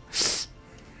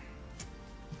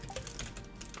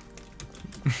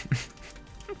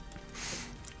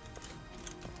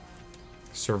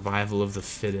 Survival of the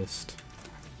fittest.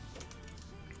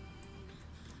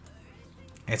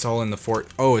 It's all in the fort.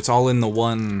 Oh, it's all in the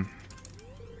one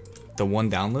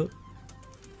download?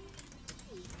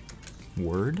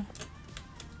 Word?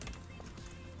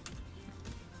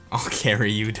 I'll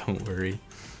carry you, don't worry.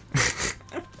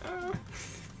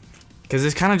 Because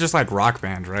it's kind of just like Rock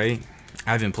Band, right?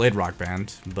 I haven't played Rock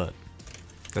Band, but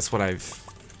that's what I've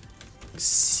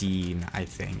seen, I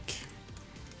think.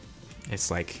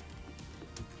 It's like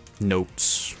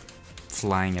notes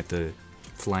flying at you.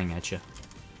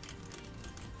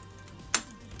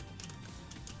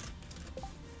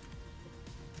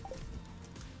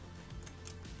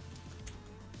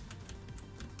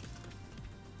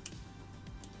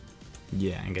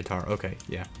 Yeah, and guitar. Okay,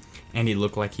 yeah. Andy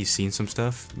looked like he's seen some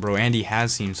stuff. Bro, Andy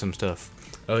has seen some stuff.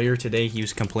 Earlier today, he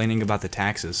was complaining about the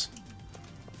taxes.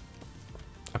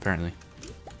 Apparently.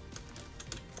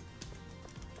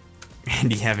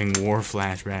 Andy having war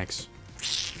flashbacks.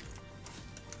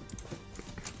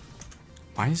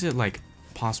 Why is it, like,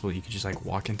 possible you could just, like,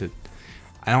 walk into...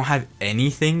 I don't have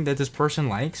anything that this person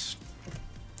likes?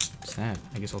 Sad.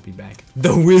 I guess I'll be back.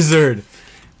 The Wizard!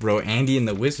 Bro, Andy and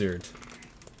the Wizard.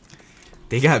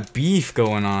 They got beef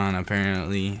going on,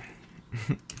 apparently.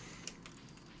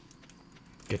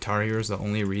 Guitar Hero is the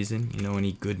only reason you know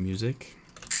any good music.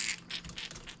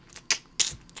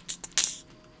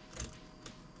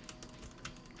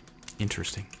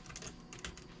 Interesting.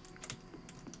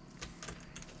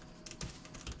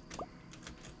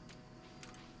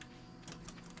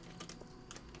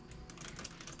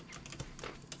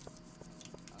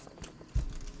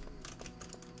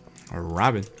 Or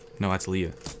Robin. No, that's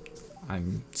Leah.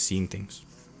 I'm seeing things.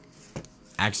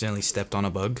 Accidentally stepped on a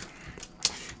bug.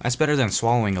 That's better than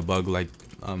swallowing a bug like,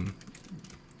 I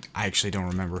actually don't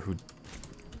remember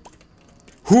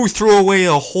who threw away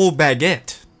a whole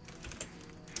baguette?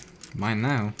 Mine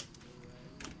now.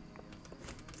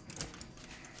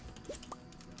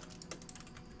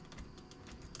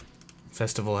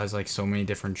 Festival has like so many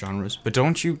different genres, but do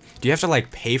you have to like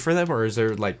pay for them, or is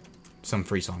there like some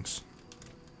free songs?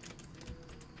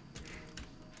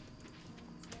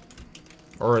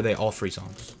 Or are they all free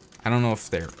songs? I don't know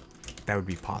if that would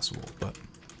be possible, but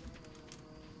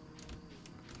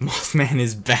Mothman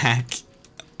is back.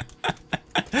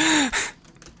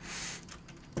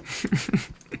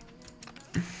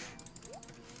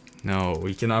 No,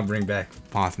 we cannot bring back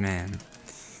Mothman.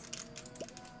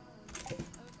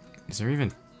 Is there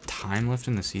even time left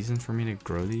in the season for me to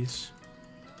grow these?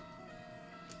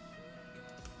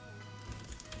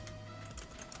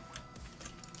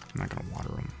 I'm not gonna water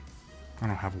them. I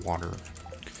don't have water.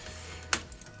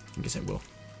 I guess I will.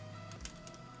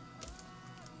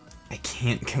 I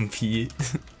can't compete.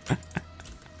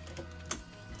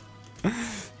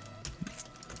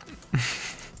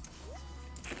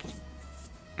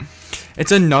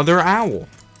 It's another owl.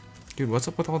 Dude, what's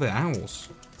up with all the owls?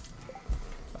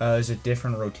 There's a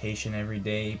different rotation every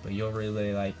day, but you'll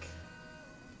really like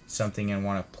something and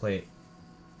want to play it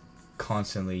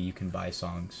constantly. You can buy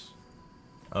songs.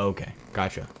 Okay,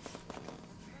 gotcha.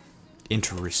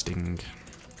 Interesting.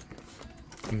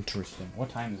 Interesting. What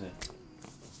time is it?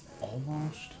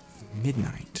 Almost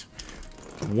midnight.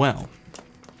 Well,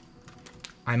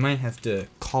 I might have to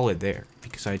call it there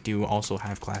because I do also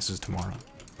have classes tomorrow.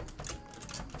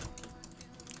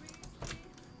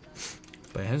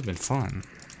 But it has been fun.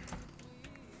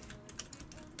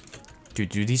 Dude,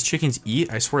 do these chickens eat?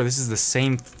 I swear this is the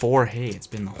same 4 hay it's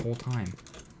been the whole time.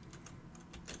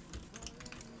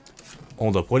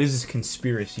 Hold up. What is this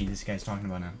conspiracy this guy's talking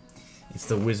about now? It's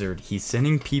the wizard. He's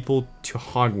sending people to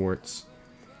Hogwarts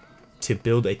to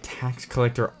build a tax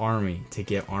collector army to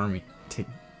get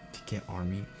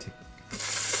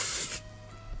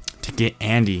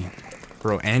Andy.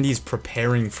 Bro, Andy's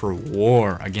preparing for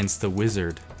war against the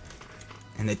wizard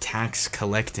and the tax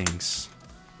collectings.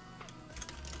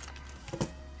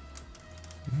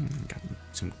 Got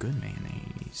some good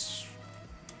mayonnaise.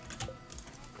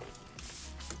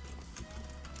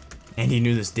 And he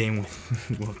knew this day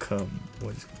would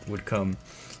come.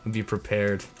 He'd be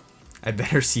prepared. I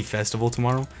better see Festival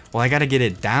tomorrow. Well, I gotta get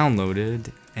it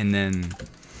downloaded and then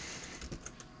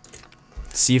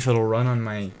see if it'll run on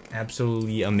my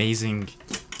absolutely amazing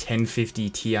 1050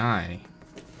 Ti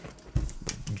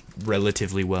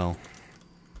relatively well.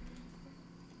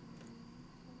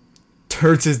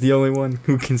 Turts is the only one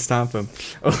who can stop him.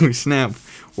 Oh snap,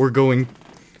 we're going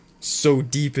so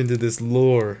deep into this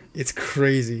lore. It's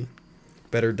crazy.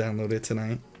 Better download it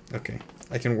tonight. Okay,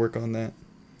 I can work on that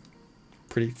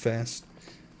pretty fast.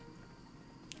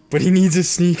 But he needs his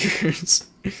sneakers.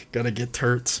 Gotta get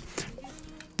Turts.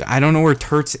 I don't know where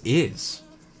Turts is.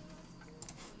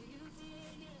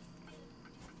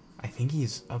 I think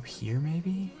he's up here,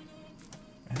 maybe?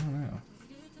 I don't know.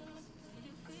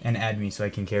 And add me so I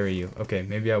can carry you. Okay,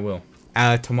 maybe I will.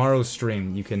 Tomorrow's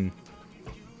stream, you can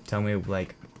tell me,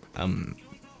 like,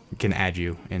 can add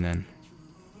you, and then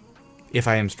if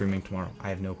I am streaming tomorrow, I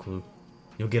have no clue.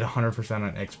 You'll get 100%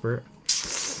 on expert.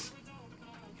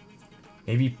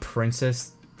 Maybe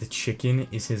Princess the chicken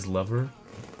is his lover.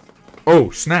 Oh,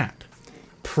 snap.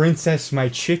 Princess my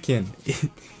chicken.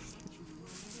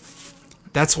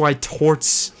 That's why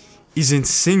Torts isn't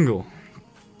single.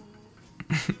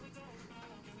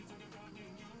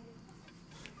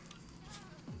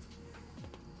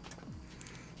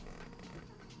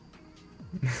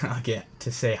 I'll get to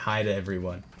say hi to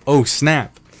everyone. Oh,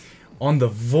 snap. On the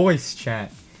voice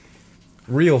chat.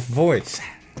 Real voice.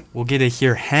 We'll get to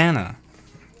hear Hannah.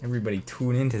 Everybody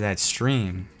tune into that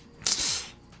stream.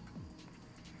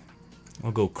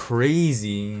 We'll go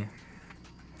crazy.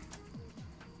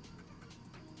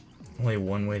 Only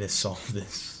one way to solve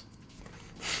this.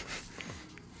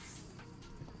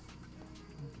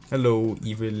 Hello,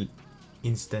 evil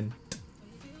instant.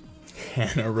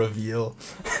 Hannah reveal.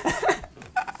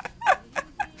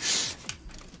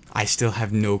 I still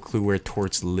have no clue where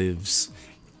Torts lives.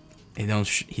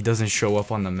 He doesn't show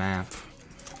up on the map.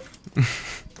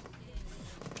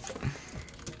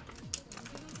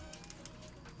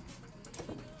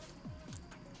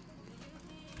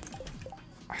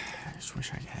 I just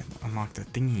wish I had unlocked the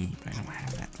thingy, but I don't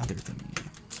have that other thingy.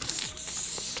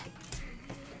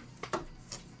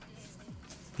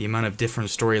 The amount of different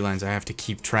storylines I have to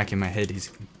keep track in my head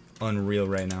is unreal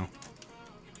right now.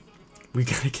 We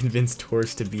gotta convince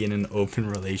Torts to be in an open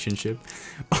relationship.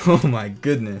 Oh my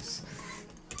goodness.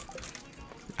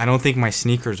 I don't think my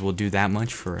sneakers will do that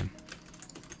much for him.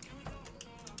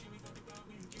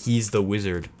 He's the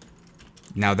wizard.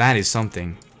 Now that is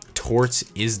something. Torts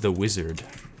is the wizard.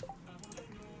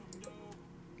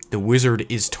 The wizard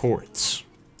is Torts.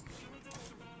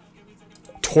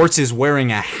 Torts is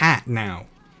wearing a hat now.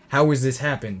 How has this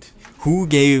happened? Who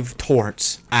gave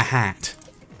Torts a hat?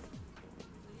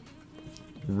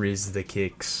 Riz the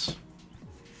kicks.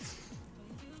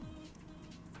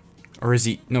 Or is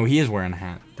he? No, he is wearing a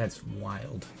hat. That's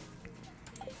wild.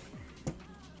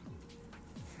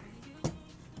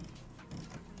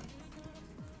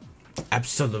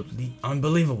 Absolutely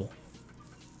unbelievable.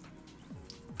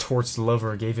 Torts'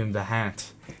 lover gave him the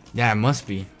hat. Yeah, it must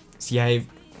be. See, I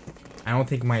don't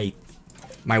think my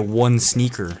one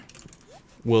sneaker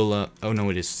will. Oh no,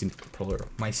 it is plural.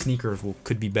 My sneakers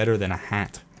could be better than a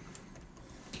hat.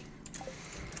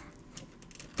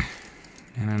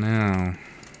 I don't know.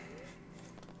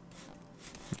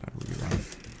 Rerun.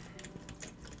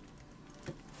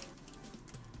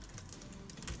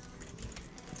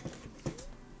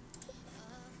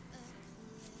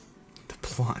 The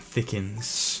plot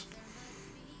thickens.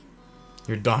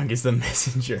 Your dog is the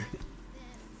messenger.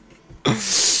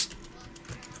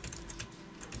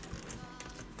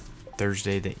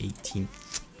 Thursday the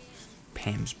 18th.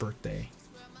 Pam's birthday.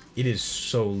 It is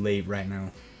so late right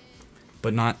now.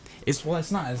 But not, it's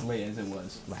not as late as it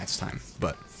was last time,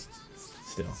 but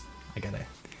still, I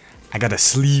gotta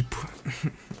sleep.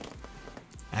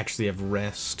 Actually have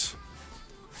rest.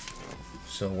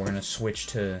 So we're gonna switch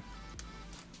to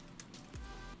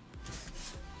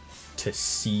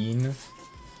scene.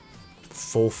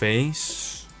 Full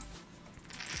face.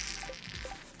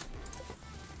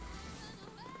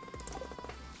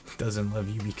 Doesn't love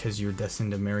you because you're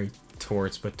destined to marry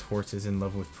Torts, but Torts is in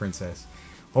love with Princess.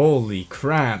 Holy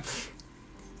crap.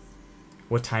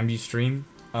 What time do you stream?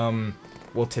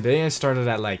 Well, today I started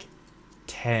at like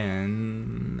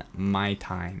 10 my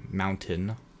time,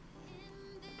 Mountain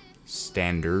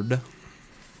Standard,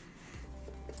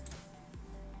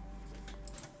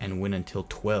 and went until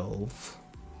 12.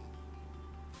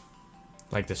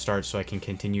 Like the start, so I can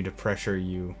continue to pressure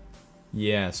you.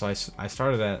 Yeah, so I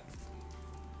started at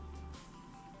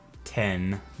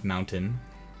 10 Mountain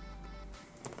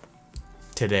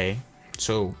today,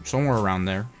 so somewhere around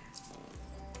there.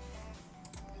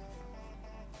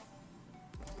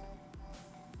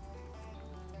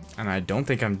 And I don't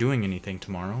think I'm doing anything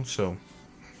tomorrow, so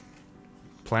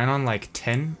plan on like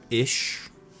 10-ish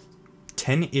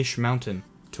Mountain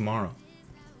tomorrow.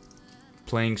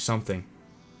 Playing something.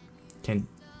 Can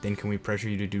we pressure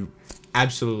you to do?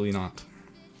 Absolutely not.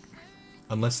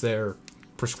 Unless they're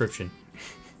prescription.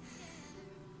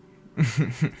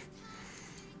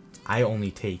 I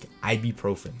only take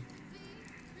ibuprofen.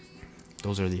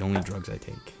 Those are the only drugs I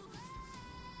take.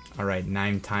 Alright,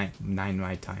 9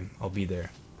 my time. I'll be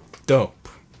there. Dope.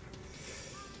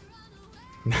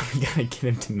 Now we gotta get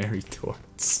him to marry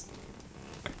Torts.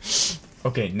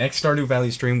 Okay, next Stardew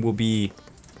Valley stream will be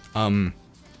okay,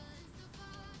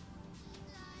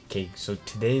 so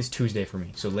today is Tuesday for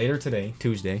me. So later today,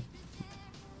 Tuesday,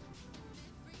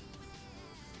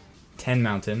 10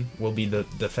 Mountain will be the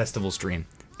festival stream.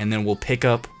 And then we'll pick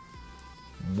up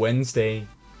Wednesday,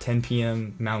 10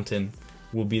 p.m. Mountain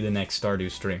will be the next Stardew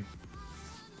stream.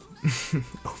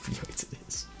 Opioids it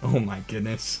is. Oh my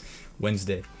goodness.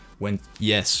 Wednesday.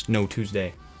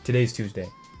 Tuesday. Today's Tuesday.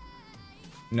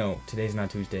 No, today's not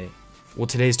Tuesday. Well,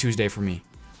 today's Tuesday for me.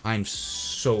 I'm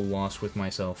so lost with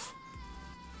myself.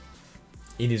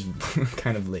 It is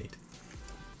kind of late.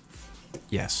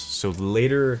 Yes, so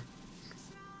later.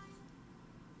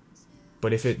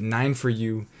 But if it's 9 for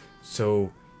you,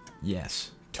 so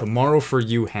yes. Tomorrow for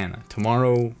you, Hannah.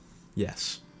 Tomorrow,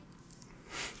 yes.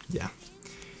 Yeah.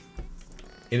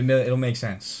 It'll make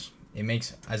sense. It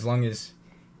makes, as long as,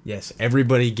 yes,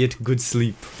 everybody get good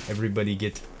sleep. Everybody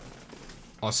get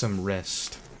awesome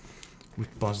rest. We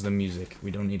pause the music.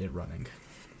 We don't need it running.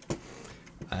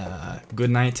 Good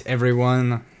night,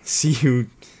 everyone. See you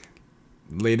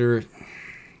later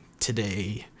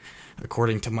today,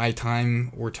 according to my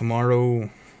time, or tomorrow,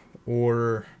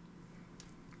 or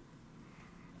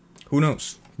who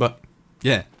knows. But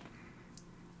yeah.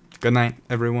 Good night,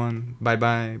 everyone. Bye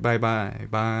bye. Bye bye.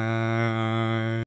 Bye.